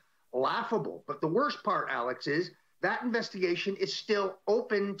course, laughable. But the worst part, Alex, is that investigation is still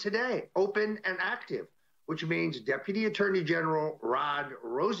open today, open and active, which means Deputy Attorney General Rod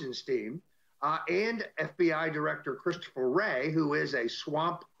Rosenstein and FBI Director Christopher Wray, who is a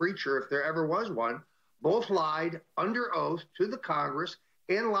swamp creature if there ever was one, both lied under oath to the Congress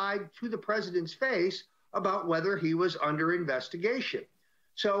and lied to the president's face about whether he was under investigation.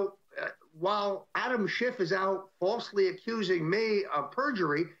 So while Adam Schiff is out falsely accusing me of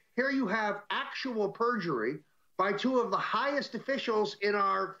perjury, here you have actual perjury by two of the highest officials in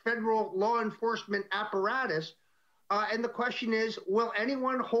our federal law enforcement apparatus. And the question is, will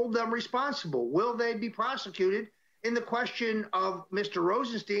anyone hold them responsible? Will they be prosecuted? In the question of Mr.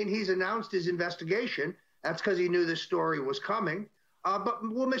 Rosenstein, he's announced his investigation. That's because he knew this story was coming. But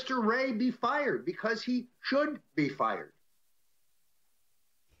will Mr. Wray be fired? Because he should be fired.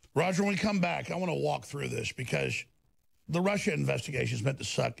 Roger, when we come back, I want to walk through this because the Russia investigation is meant to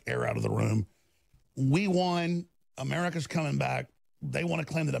suck air out of the room. We won. America's coming back. They want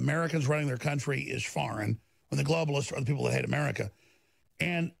to claim that Americans running their country is foreign, when the globalists are the people that hate America.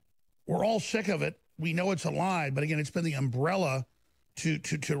 And we're all sick of it. We know it's a lie, but again, it's been the umbrella to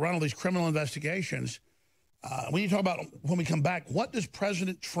run all these criminal investigations. We need to talk about, when we come back, what does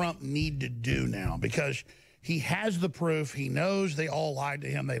President Trump need to do now? Because he has the proof. He knows they all lied to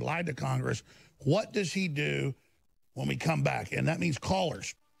him. They lied to Congress. What does he do when we come back? And that means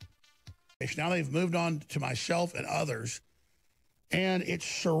callers. Now they've moved on to myself and others. And it's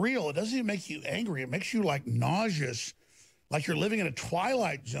surreal. It doesn't even make you angry. It makes you like nauseous, like you're living in a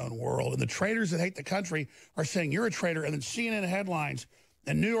Twilight Zone world. And the traitors that hate the country are saying you're a traitor. And then CNN headlines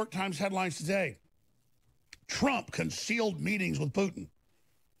and New York Times headlines today, Trump concealed meetings with Putin.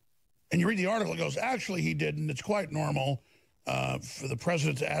 And you read the article, it goes, actually he didn't. It's quite normal for the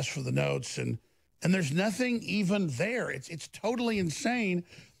president to ask for the notes. And there's nothing even there. It's totally insane.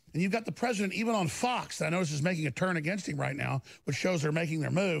 And you've got the president, even on Fox, that I notice is making a turn against him right now, which shows they're making their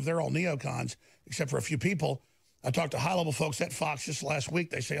move. They're all neocons, except for a few people. I talked to high-level folks at Fox just last week.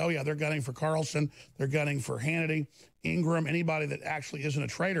 They say, oh, yeah, they're gunning for Carlson. They're gunning for Hannity, Ingram, anybody that actually isn't a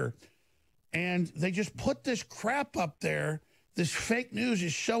traitor. And they just put this crap up there. This fake news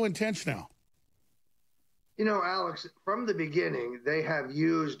is so intense now. You know, Alex, from the beginning, they have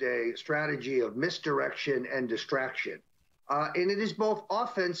used a strategy of misdirection and distraction. And it is both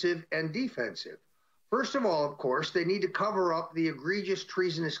offensive and defensive. First of all, of course, they need to cover up the egregious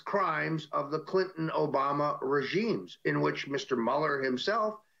treasonous crimes of the Clinton-Obama regimes, in which Mr. Mueller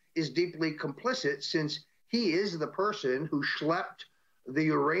himself is deeply complicit, since he is the person who schlepped the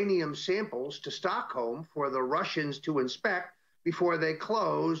uranium samples to Stockholm for the Russians to inspect before they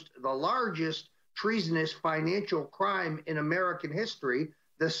closed the largest treasonous financial crime in American history,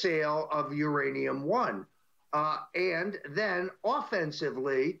 the sale of Uranium-1. And then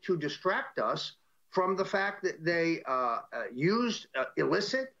offensively to distract us from the fact that they used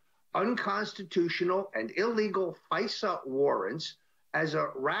illicit, unconstitutional, and illegal FISA warrants as a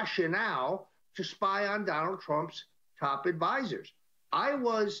rationale to spy on Donald Trump's top advisors. I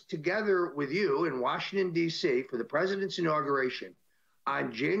was together with you in Washington, D.C. for the president's inauguration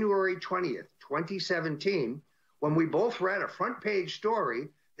on January 20th, 2017, when we both read a front-page story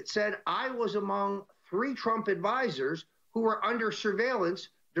that said I was among 3 Trump advisors who were under surveillance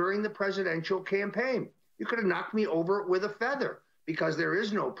during the presidential campaign. You could have knocked me over with a feather, because there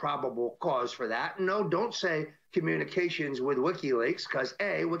is no probable cause for that. No, don't say communications with WikiLeaks, because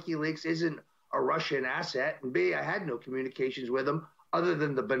A, WikiLeaks isn't a Russian asset, and B, I had no communications with them other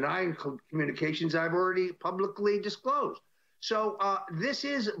than the benign communications I've already publicly disclosed. So this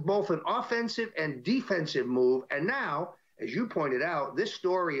is both an offensive and defensive move. And now, as you pointed out, this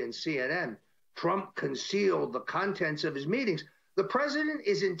story in CNN, Trump concealed the contents of his meetings. The president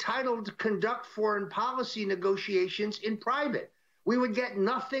is entitled to conduct foreign policy negotiations in private. We would get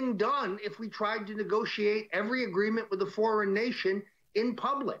nothing done if we tried to negotiate every agreement with a foreign nation in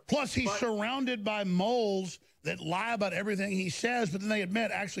public. Plus, he's surrounded by moles that lie about everything he says, but then they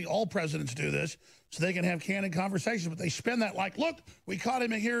admit, actually, all presidents do this, so they can have candid conversations. But they spin that like, look, we caught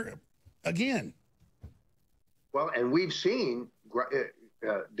him here again. Well, and we've seen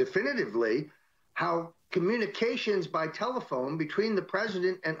definitively how communications by telephone between the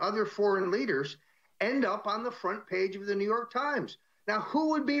president and other foreign leaders end up on the front page of the New York Times. Now, who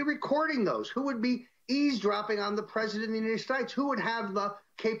would be recording those? Who would be eavesdropping on the president of the United States? Who would have the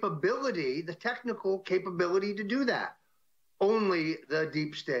capability, the technical capability to do that? Only the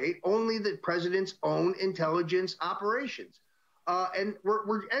deep state, only the president's own intelligence operations. And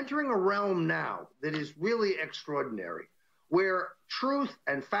we're entering a realm now that is really extraordinary, where truth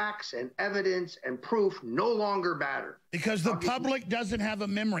and facts and evidence and proof no longer matter. Because the public doesn't have a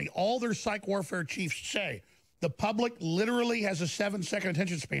memory. All their psych warfare chiefs say, the public literally has a 7-second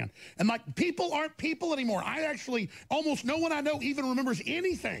attention span. And like, people aren't people anymore. Almost no one I know even remembers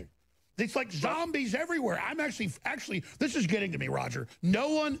anything. It's like zombies everywhere. I'm actually, this is getting to me, Roger. No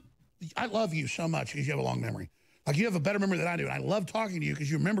one, I love you so much because you have a long memory. Like, you have a better memory than I do. And I love talking to you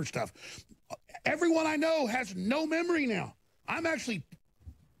because you remember stuff. Everyone I know has no memory now. I'm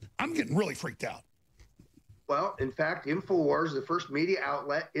getting really freaked out. Well, in fact, InfoWars, the first media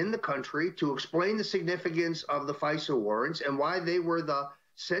outlet in the country to explain the significance of the FISA warrants and why they were the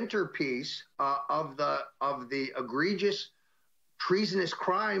centerpiece of the egregious treasonous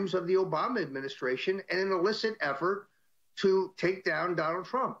crimes of the Obama administration and an illicit effort to take down Donald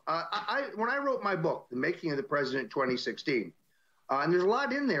Trump. When I wrote my book, The Making of the President 2016, and there's a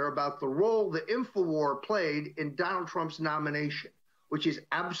lot in there about the role the InfoWar played in Donald Trump's nomination, which is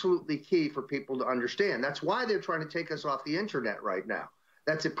absolutely key for people to understand. That's why they're trying to take us off the internet right now.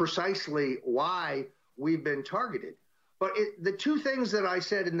 That's precisely why we've been targeted. But the two things that I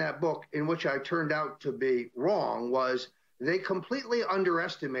said in that book, in which I turned out to be wrong, was they completely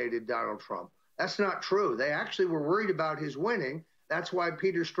underestimated Donald Trump. That's not true. They actually were worried about his winning. That's why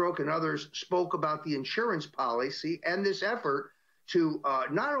Peter Strzok and others spoke about the insurance policy and this effort to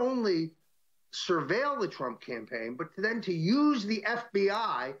not only surveil the Trump campaign, but then to use the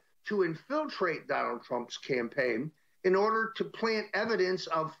FBI to infiltrate Donald Trump's campaign in order to plant evidence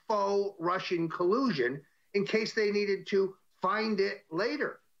of faux Russian collusion in case they needed to find it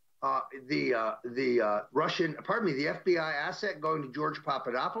later. The FBI asset going to George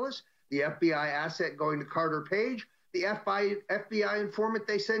Papadopoulos, the FBI asset going to Carter Page, the FBI informant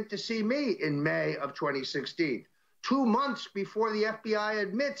they sent to see me in May of 2016. 2 months before the FBI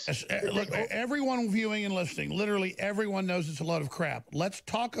admits. Look, everyone viewing and listening, literally everyone knows it's a load of crap. Let's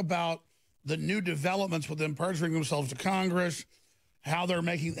talk about the new developments with them perjuring themselves to Congress, how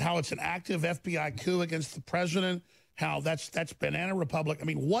it's an active FBI coup against the president, how that's banana republic. I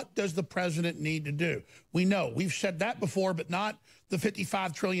mean, what does the president need to do? We know we've said that before, but not the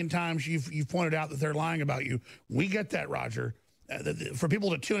 55 trillion times you've pointed out that they're lying about you. We get that, Roger. For people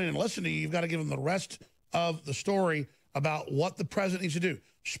to tune in and listen to you, you've got to give them the rest of the story about what the president needs to do.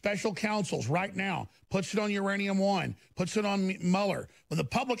 Special counsels right now, puts it on Uranium One, puts it on Mueller. When the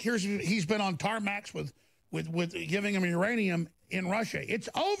public hears he's been on tarmacs with giving him uranium in Russia, it's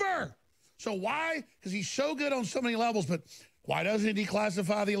over. So why? Because he's so good on so many levels, but why doesn't he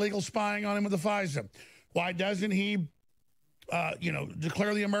declassify the illegal spying on him with the FISA? Why doesn't he,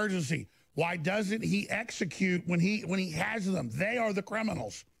 declare the emergency? Why doesn't he execute when he has them? They are the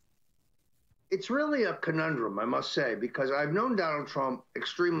criminals. It's really a conundrum, I must say, because I've known Donald Trump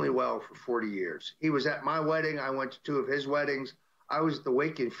extremely well for 40 years. He was at my wedding. I went to 2 of his weddings. I was at the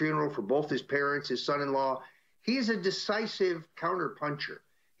wake and funeral for both his parents, his son-in-law. He is a decisive counterpuncher.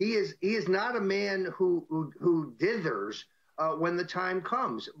 He is not a man who dithers when the time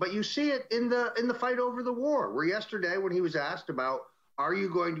comes. But you see it in the fight over the war, where yesterday when he was asked about, are you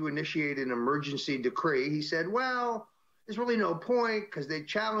going to initiate an emergency decree? He said, well, there's really no point because they'd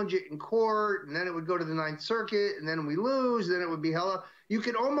challenge it in court, and then it would go to the Ninth Circuit, and then we lose, then it would be hella. You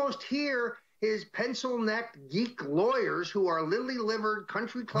can almost hear his pencil-necked geek lawyers who are lily-livered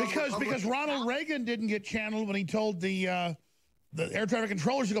country club. Because Ronald Reagan didn't get channeled when he told the air traffic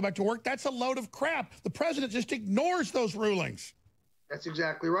controllers to go back to work. That's a load of crap. The president just ignores those rulings. That's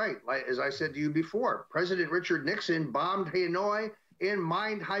exactly right. Like, as I said to you before, President Richard Nixon bombed Hanoi and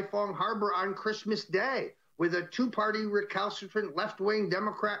mined Haiphong Harbor on Christmas Day, with a 2-party recalcitrant left-wing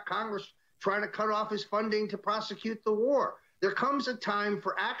Democrat Congress trying to cut off his funding to prosecute the war. There comes a time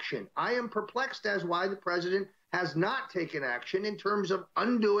for action. I am perplexed as why the president has not taken action in terms of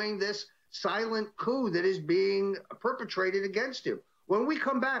undoing this silent coup that is being perpetrated against him. When we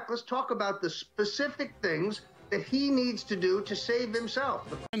come back, let's talk about the specific things that he needs to do to save himself.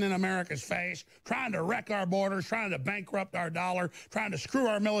 In America's face, trying to wreck our borders, trying to bankrupt our dollar, trying to screw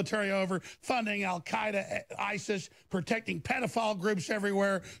our military over, funding Al-Qaeda, ISIS, protecting pedophile groups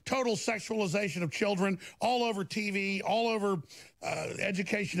everywhere, total sexualization of children, all over TV, all over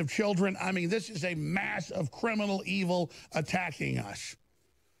education of children. I mean, this is a mass of criminal evil attacking us.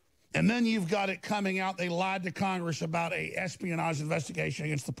 And then you've got it coming out. They lied to Congress about a espionage investigation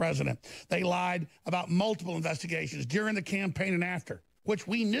against the president. They lied about multiple investigations during the campaign and after, which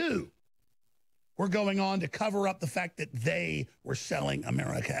we knew were going on to cover up the fact that they were selling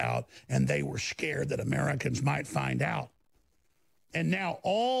America out and they were scared that Americans might find out. And now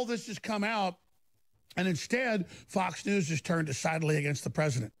all this has come out, and instead Fox News has turned decidedly against the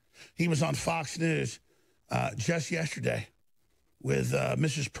president. He was on Fox News just yesterday with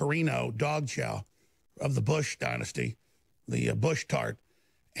Mrs. Perino, dog chow of the Bush dynasty, the Bush tart.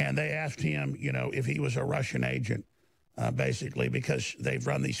 And they asked him, if he was a Russian agent, basically, because they've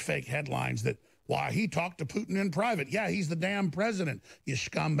run these fake headlines that, why, he talked to Putin in private. Yeah, he's the damn president, you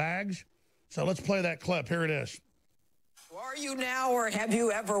scumbags. So let's play that clip. Here it is. Are you now, or have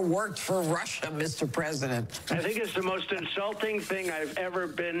you ever worked for Russia, Mr. President? I think it's the most insulting thing I've ever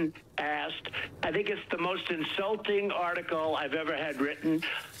been asked. I think it's the most insulting article I've ever had written.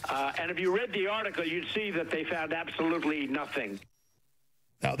 And if you read the article, you'd see that they found absolutely nothing.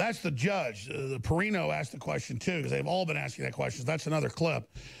 Now, that's the judge. The Perino asked the question, too, because they've all been asking that question. That's another clip.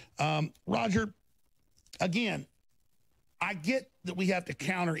 Roger, again, I get that we have to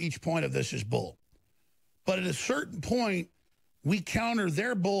counter each point of this as bull. But at a certain point, we counter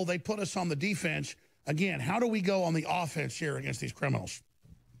their bull. They put us on the defense. Again, how do we go on the offense here against these criminals?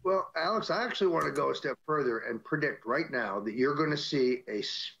 Well, Alex, I actually want to go a step further and predict right now that you're going to see a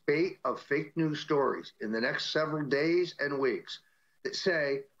spate of fake news stories in the next several days and weeks that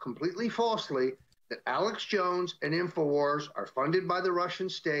say, completely falsely, that Alex Jones and InfoWars are funded by the Russian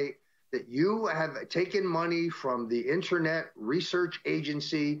state, that you have taken money from the Internet Research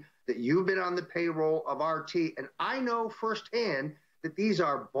Agency, that you've been on the payroll of RT. And I know firsthand that these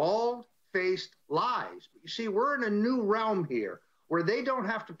are bald-faced lies. But you see, we're in a new realm here where they don't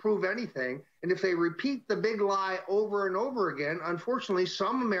have to prove anything. And if they repeat the big lie over and over again, unfortunately,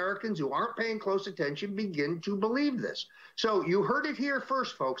 some Americans who aren't paying close attention begin to believe this. So you heard it here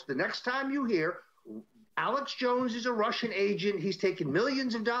first, folks. The next time you hear Alex Jones is a Russian agent, he's taken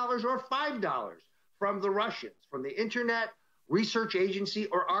millions of dollars or $5 from the Russians, from the Internet Research Agency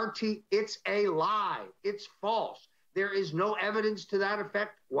or RT, it's a lie. It's false. There is no evidence to that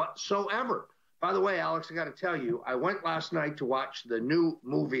effect whatsoever. By the way, Alex, I got to tell you, I went last night to watch the new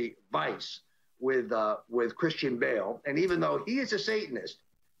movie Vice with Christian Bale. And even though he is a Satanist,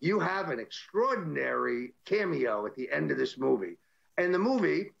 you have an extraordinary cameo at the end of this movie. And the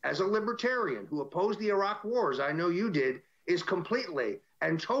movie, as a libertarian who opposed the Iraq wars, I know you did, is completely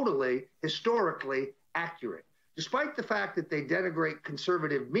and totally historically accurate. Despite the fact that they denigrate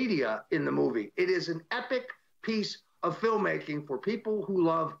conservative media in the movie, it is an epic piece of filmmaking for people who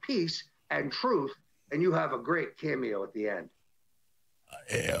love peace and truth, and you have a great cameo at the end.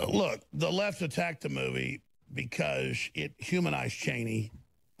 Look, the left attacked the movie because it humanized Cheney,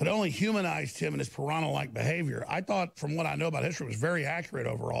 but only humanized him and his piranha-like behavior. I thought, from what I know about history, it was very accurate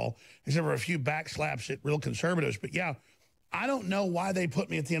overall, except for a few backslaps at real conservatives. But yeah, I don't know why they put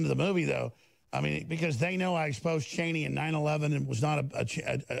me at the end of the movie, though. I mean, because they know I exposed Cheney in 9/11 and was not a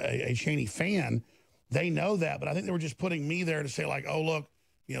Cheney fan. They know that, but I think they were just putting me there to say, like, oh, look,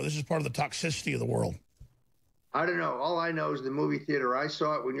 you know, this is part of the toxicity of the world. I don't know. All I know is the movie theater I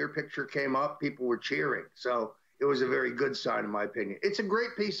saw it, when your picture came up, people were cheering. So it was a very good sign, in my opinion. It's a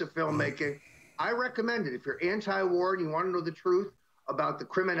great piece of filmmaking. I recommend it. If you're anti-war and you want to know the truth about the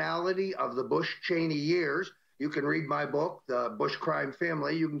criminality of the Bush-Cheney years, you can read my book, The Bush Crime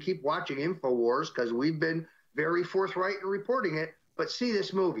Family. You can keep watching InfoWars because we've been very forthright in reporting it. But see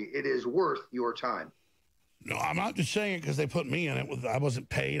this movie. It is worth your time. No, I'm not just saying it because they put me in it. I wasn't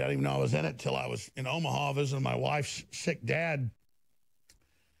paid. I didn't even know I was in it till I was in Omaha visiting my wife's sick dad.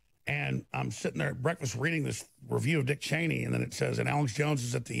 And I'm sitting there at breakfast reading this review of Dick Cheney, and then it says, and Alex Jones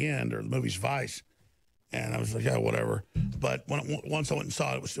is at the end, or the movie's Vice. And I was like, yeah, whatever. But once I went and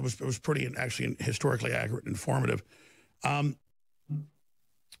saw it, it was pretty and actually historically accurate and informative.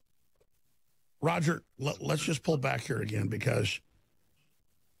 Roger, let's just pull back here again, because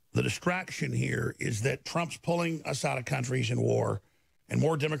the distraction here is that Trump's pulling us out of countries in war, and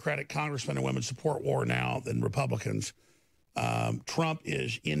more Democratic congressmen and women support war now than Republicans. Trump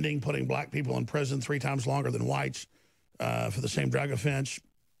is putting black people in prison 3 times longer than whites for the same drug offense.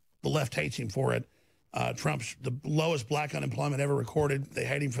 The left hates him for it. Trump's the lowest black unemployment ever recorded. They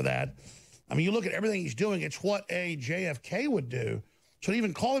hate him for that. I mean, you look at everything he's doing, it's what a JFK would do. So to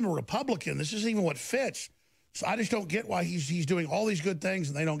even call him a Republican, this isn't even what fits. So I just don't get why he's doing all these good things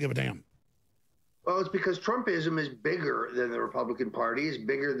and they don't give a damn. Well, it's because Trumpism is bigger than the Republican Party, is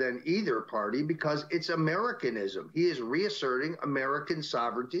bigger than either party, because it's Americanism. He is reasserting American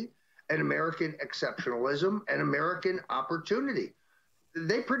sovereignty and American exceptionalism and American opportunity.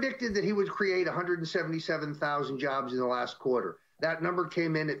 They predicted that he would create 177,000 jobs in the last quarter. That number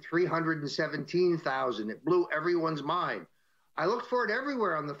came in at 317,000. It blew everyone's mind. I looked for it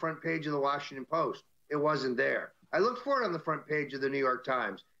everywhere on the front page of the Washington Post. It wasn't there. I looked for it on the front page of the New York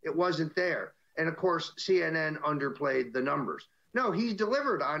Times. It wasn't there. And of course, CNN underplayed the numbers. No, he's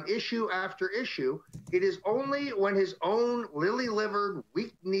delivered on issue after issue. It is only when his own lily-livered,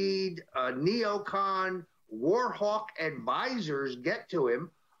 weak-kneed, neocon, war hawk advisors get to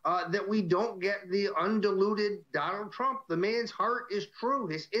him that we don't get the undiluted Donald Trump. The man's heart is true.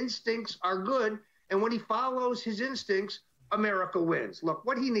 His instincts are good. And when he follows his instincts, America wins. Look,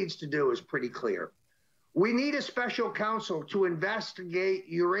 what he needs to do is pretty clear. We need a special counsel to investigate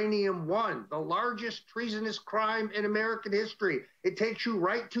Uranium One, the largest treasonous crime in American history. It takes you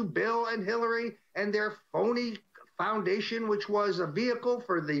right to Bill and Hillary and their phony foundation, which was a vehicle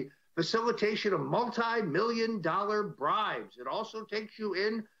for the facilitation of multi-million-dollar bribes. It also takes you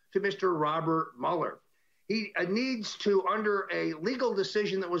in to Mr. Robert Mueller. He needs to, under a legal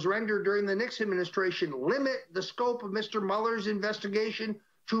decision that was rendered during the Nixon administration, limit the scope of Mr. Mueller's investigation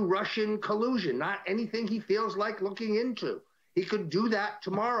to Russian collusion, not anything he feels like looking into. He could do that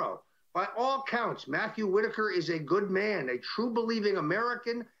tomorrow. By all counts, Matthew Whitaker is a good man, a true believing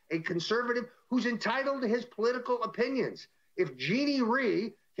American, a conservative who's entitled to his political opinions. If Jeannie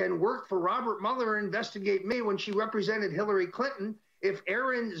Rhee can work for Robert Mueller and investigate me when she represented Hillary Clinton, if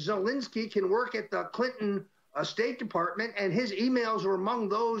Aaron Zelinsky can work at the Clinton State Department and his emails are among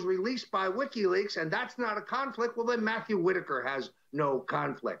those released by WikiLeaks, and that's not a conflict, well, then Matthew Whitaker has no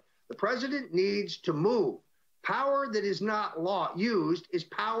conflict. The president needs to move. Power that is not used is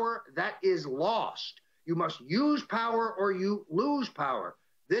power that is lost. You must use power or you lose power.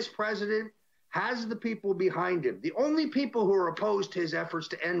 This president has the people behind him. The only people who are opposed to his efforts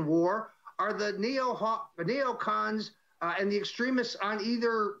to end war are the neocons and the extremists on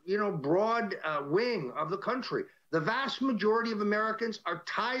either, broad wing of the country. The vast majority of Americans are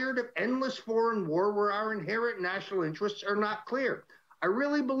tired of endless foreign war where our inherent national interests are not clear. I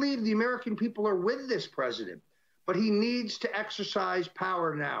really believe the American people are with this president, but he needs to exercise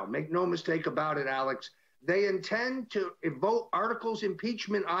power now. Make no mistake about it, Alex. They intend to vote articles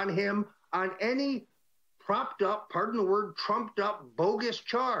impeachment on him on any propped up, pardon the word, trumped up, bogus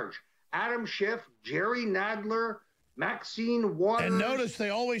charge. Adam Schiff, Jerry Nadler, Maxine Waters. And notice they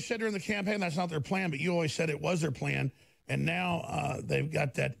always said during the campaign that's not their plan, but you always said it was their plan. And now they've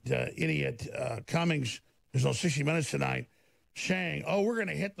got that idiot Cummings, who's on 60 Minutes tonight, saying, oh, we're going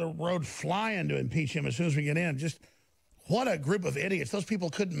to hit the road flying to impeach him as soon as we get in. Just what a group of idiots. Those people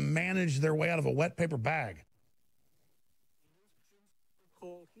couldn't manage their way out of a wet paper bag.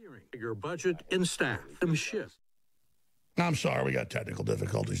 Call hearing your budget and staff. Shift. I'm sorry, we got technical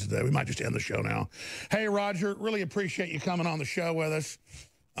difficulties today. We might just end the show now. Hey, Roger, really appreciate you coming on the show with us.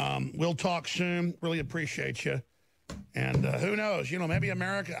 We'll talk soon. Really appreciate you. And who knows, maybe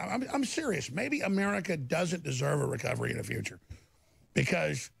America, I'm serious, maybe America doesn't deserve a recovery in the future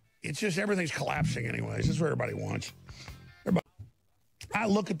because it's just everything's collapsing anyways. This is what everybody wants. I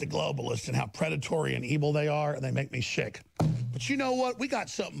look at the globalists and how predatory and evil they are, and they make me sick. But you know what? We got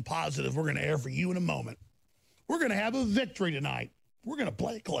something positive we're going to air for you in a moment. We're going to have a victory tonight. We're going to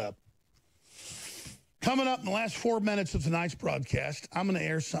play a clip. Coming up in the last 4 minutes of tonight's broadcast, I'm going to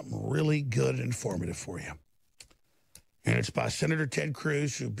air something really good and informative for you. And it's by Senator Ted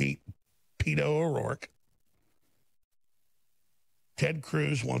Cruz, who beat Beto O'Rourke. Ted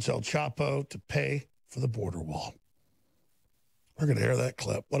Cruz wants El Chapo to pay for the border wall. We're going to air that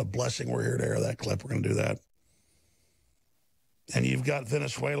clip. What a blessing we're here to air that clip. We're going to do that. And you've got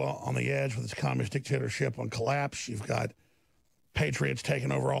Venezuela on the edge with its communist dictatorship on collapse. You've got patriots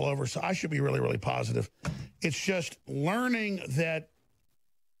taking over all over. So I should be really, really positive. It's just learning that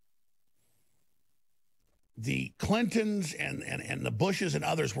the Clintons and the Bushes and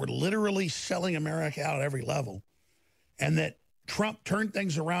others were literally selling America out at every level. And that Trump turned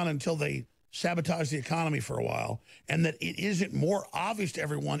things around until they sabotaged the economy for a while. And that it isn't more obvious to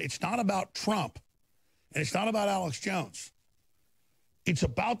everyone. It's not about Trump. And it's not about Alex Jones. It's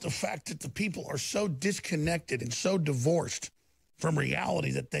about the fact that the people are so disconnected and so divorced from reality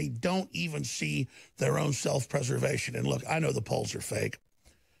that they don't even see their own self-preservation. And look, I know the polls are fake.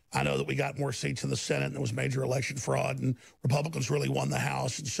 I know that we got more seats in the Senate and there was major election fraud and Republicans really won the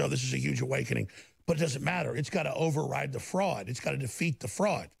House. And so this is a huge awakening. But it doesn't matter. It's got to override the fraud. It's got to defeat the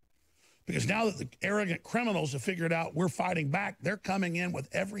fraud. Because now that the arrogant criminals have figured out we're fighting back, they're coming in with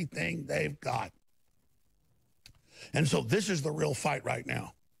everything they've got. And so this is the real fight right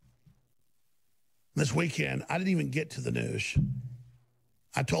now. This weekend, I didn't even get to the news.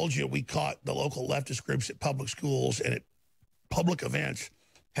 I told you we caught the local leftist groups at public schools and at public events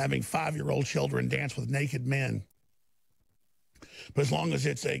having 5-year-old children dance with naked men. But as long as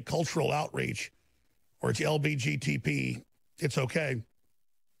it's a cultural outreach or it's LBGTP, it's okay.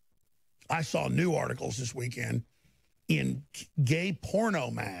 I saw new articles this weekend in gay porno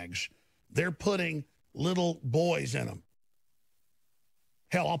mags. They're putting little boys in them.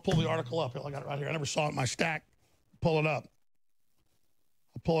 Hell, I'll pull the article up. I got it right here. I never saw it in my stack. Pull it up.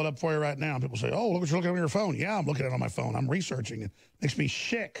 I'll pull it up for you right now. People say, oh, look what you're looking at on your phone. Yeah, I'm looking at it on my phone. I'm researching it. Makes me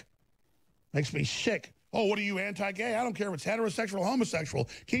sick. Makes me sick. Oh, what are you, anti-gay? I don't care if it's heterosexual or homosexual.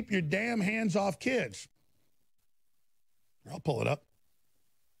 Keep your damn hands off kids. I'll pull it up.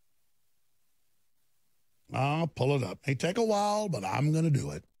 I'll pull it up. May take a while, but I'm going to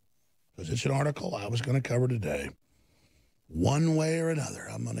do it. Because it's an article I was going to cover today. One way or another,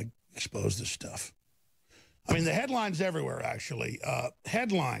 I'm going to expose this stuff. I mean, the headline's everywhere, actually.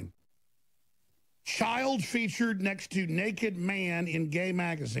 Headline, child featured next to naked man in gay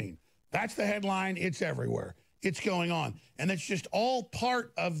magazine. That's the headline. It's everywhere. It's going on. And it's just all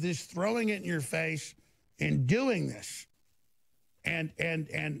part of this throwing it in your face and doing this and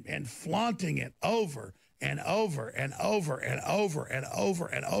flaunting it over and over and over and over and over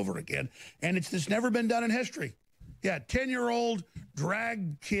and over again. And it's this never been done in history. Yeah, 10-year-old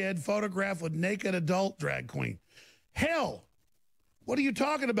drag kid photographed with naked adult drag queen. Hell, what are you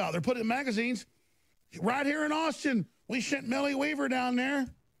talking about? They're putting it in magazines. Right here in Austin, we sent Millie Weaver down there.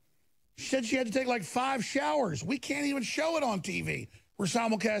 She said she had to take like 5 showers. We can't even show it on TV. We're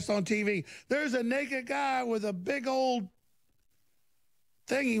simulcast on TV. There's a naked guy with a big old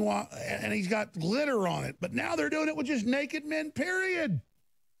thing he wants, and he's got glitter on it. But now they're doing it with just naked men, period.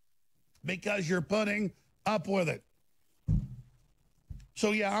 Because you're putting up with it.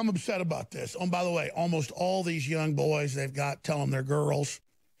 So, yeah, I'm upset about this. Oh, and by the way, almost all these young boys they've got telling they're girls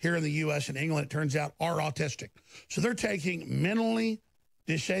here in the U.S. and England, it turns out, are autistic. So they're taking mentally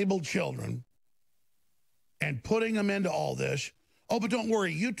disabled children and putting them into all this. Oh, but don't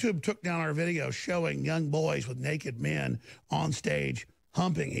worry. YouTube took down our video showing young boys with naked men on stage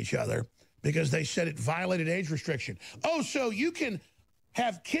humping each other because they said it violated age restriction. Oh, so you can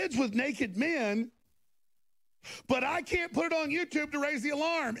have kids with naked men, but I can't put it on YouTube to raise the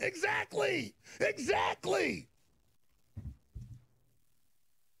alarm. Exactly. Exactly.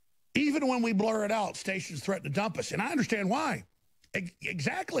 Even when we blur it out, stations threaten to dump us. And I understand why.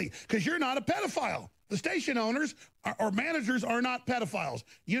 Exactly. Because you're not a pedophile. The station owners or managers are not pedophiles.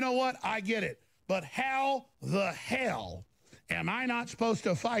 You know what? I get it. But how the hell am I not supposed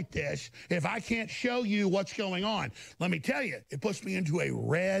to fight this if I can't show you what's going on? Let me tell you, it puts me into a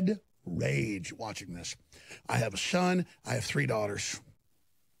red rage watching this. I have a son. I have 3 daughters.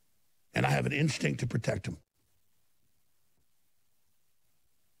 And I have an instinct to protect them.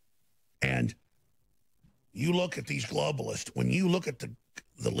 And you look at these globalists, when you look at the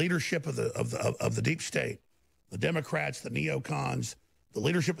leadership of the deep state, the Democrats, the neocons, the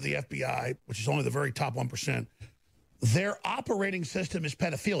leadership of the FBI, which is only the very top 1%, their operating system is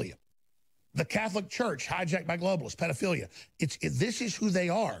pedophilia. The Catholic Church, hijacked by globalists, pedophilia. This is who they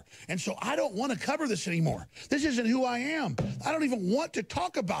are. And so I don't want to cover this anymore. This isn't who I am. I don't even want to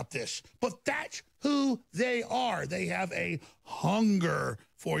talk about this. But that's who they are. They have a hunger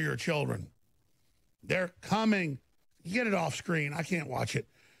for your children. They're coming. Get it off screen. I can't watch it.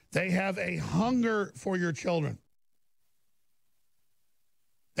 They have a hunger for your children.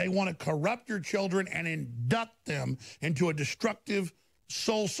 They want to corrupt your children and induct them into a destructive,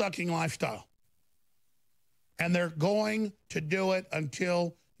 soul-sucking lifestyle. And they're going to do it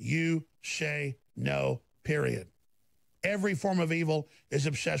until you say no, period. Every form of evil is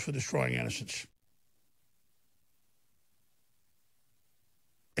obsessed with destroying innocence.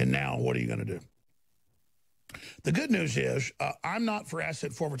 And now, what are you going to do? The good news is I'm not for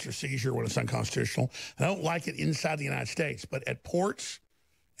asset forfeiture seizure when it's unconstitutional. I don't like it inside the United States. But at ports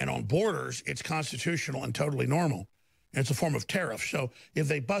and on borders, it's constitutional and totally normal. And it's a form of tariff. So if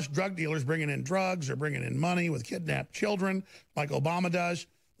they bust drug dealers bringing in drugs or bringing in money with kidnapped children, like Obama does,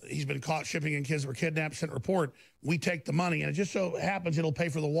 he's been caught shipping in kids that were kidnapped, sent a report, we take the money. And it just so happens it'll pay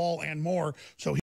for the wall and more. So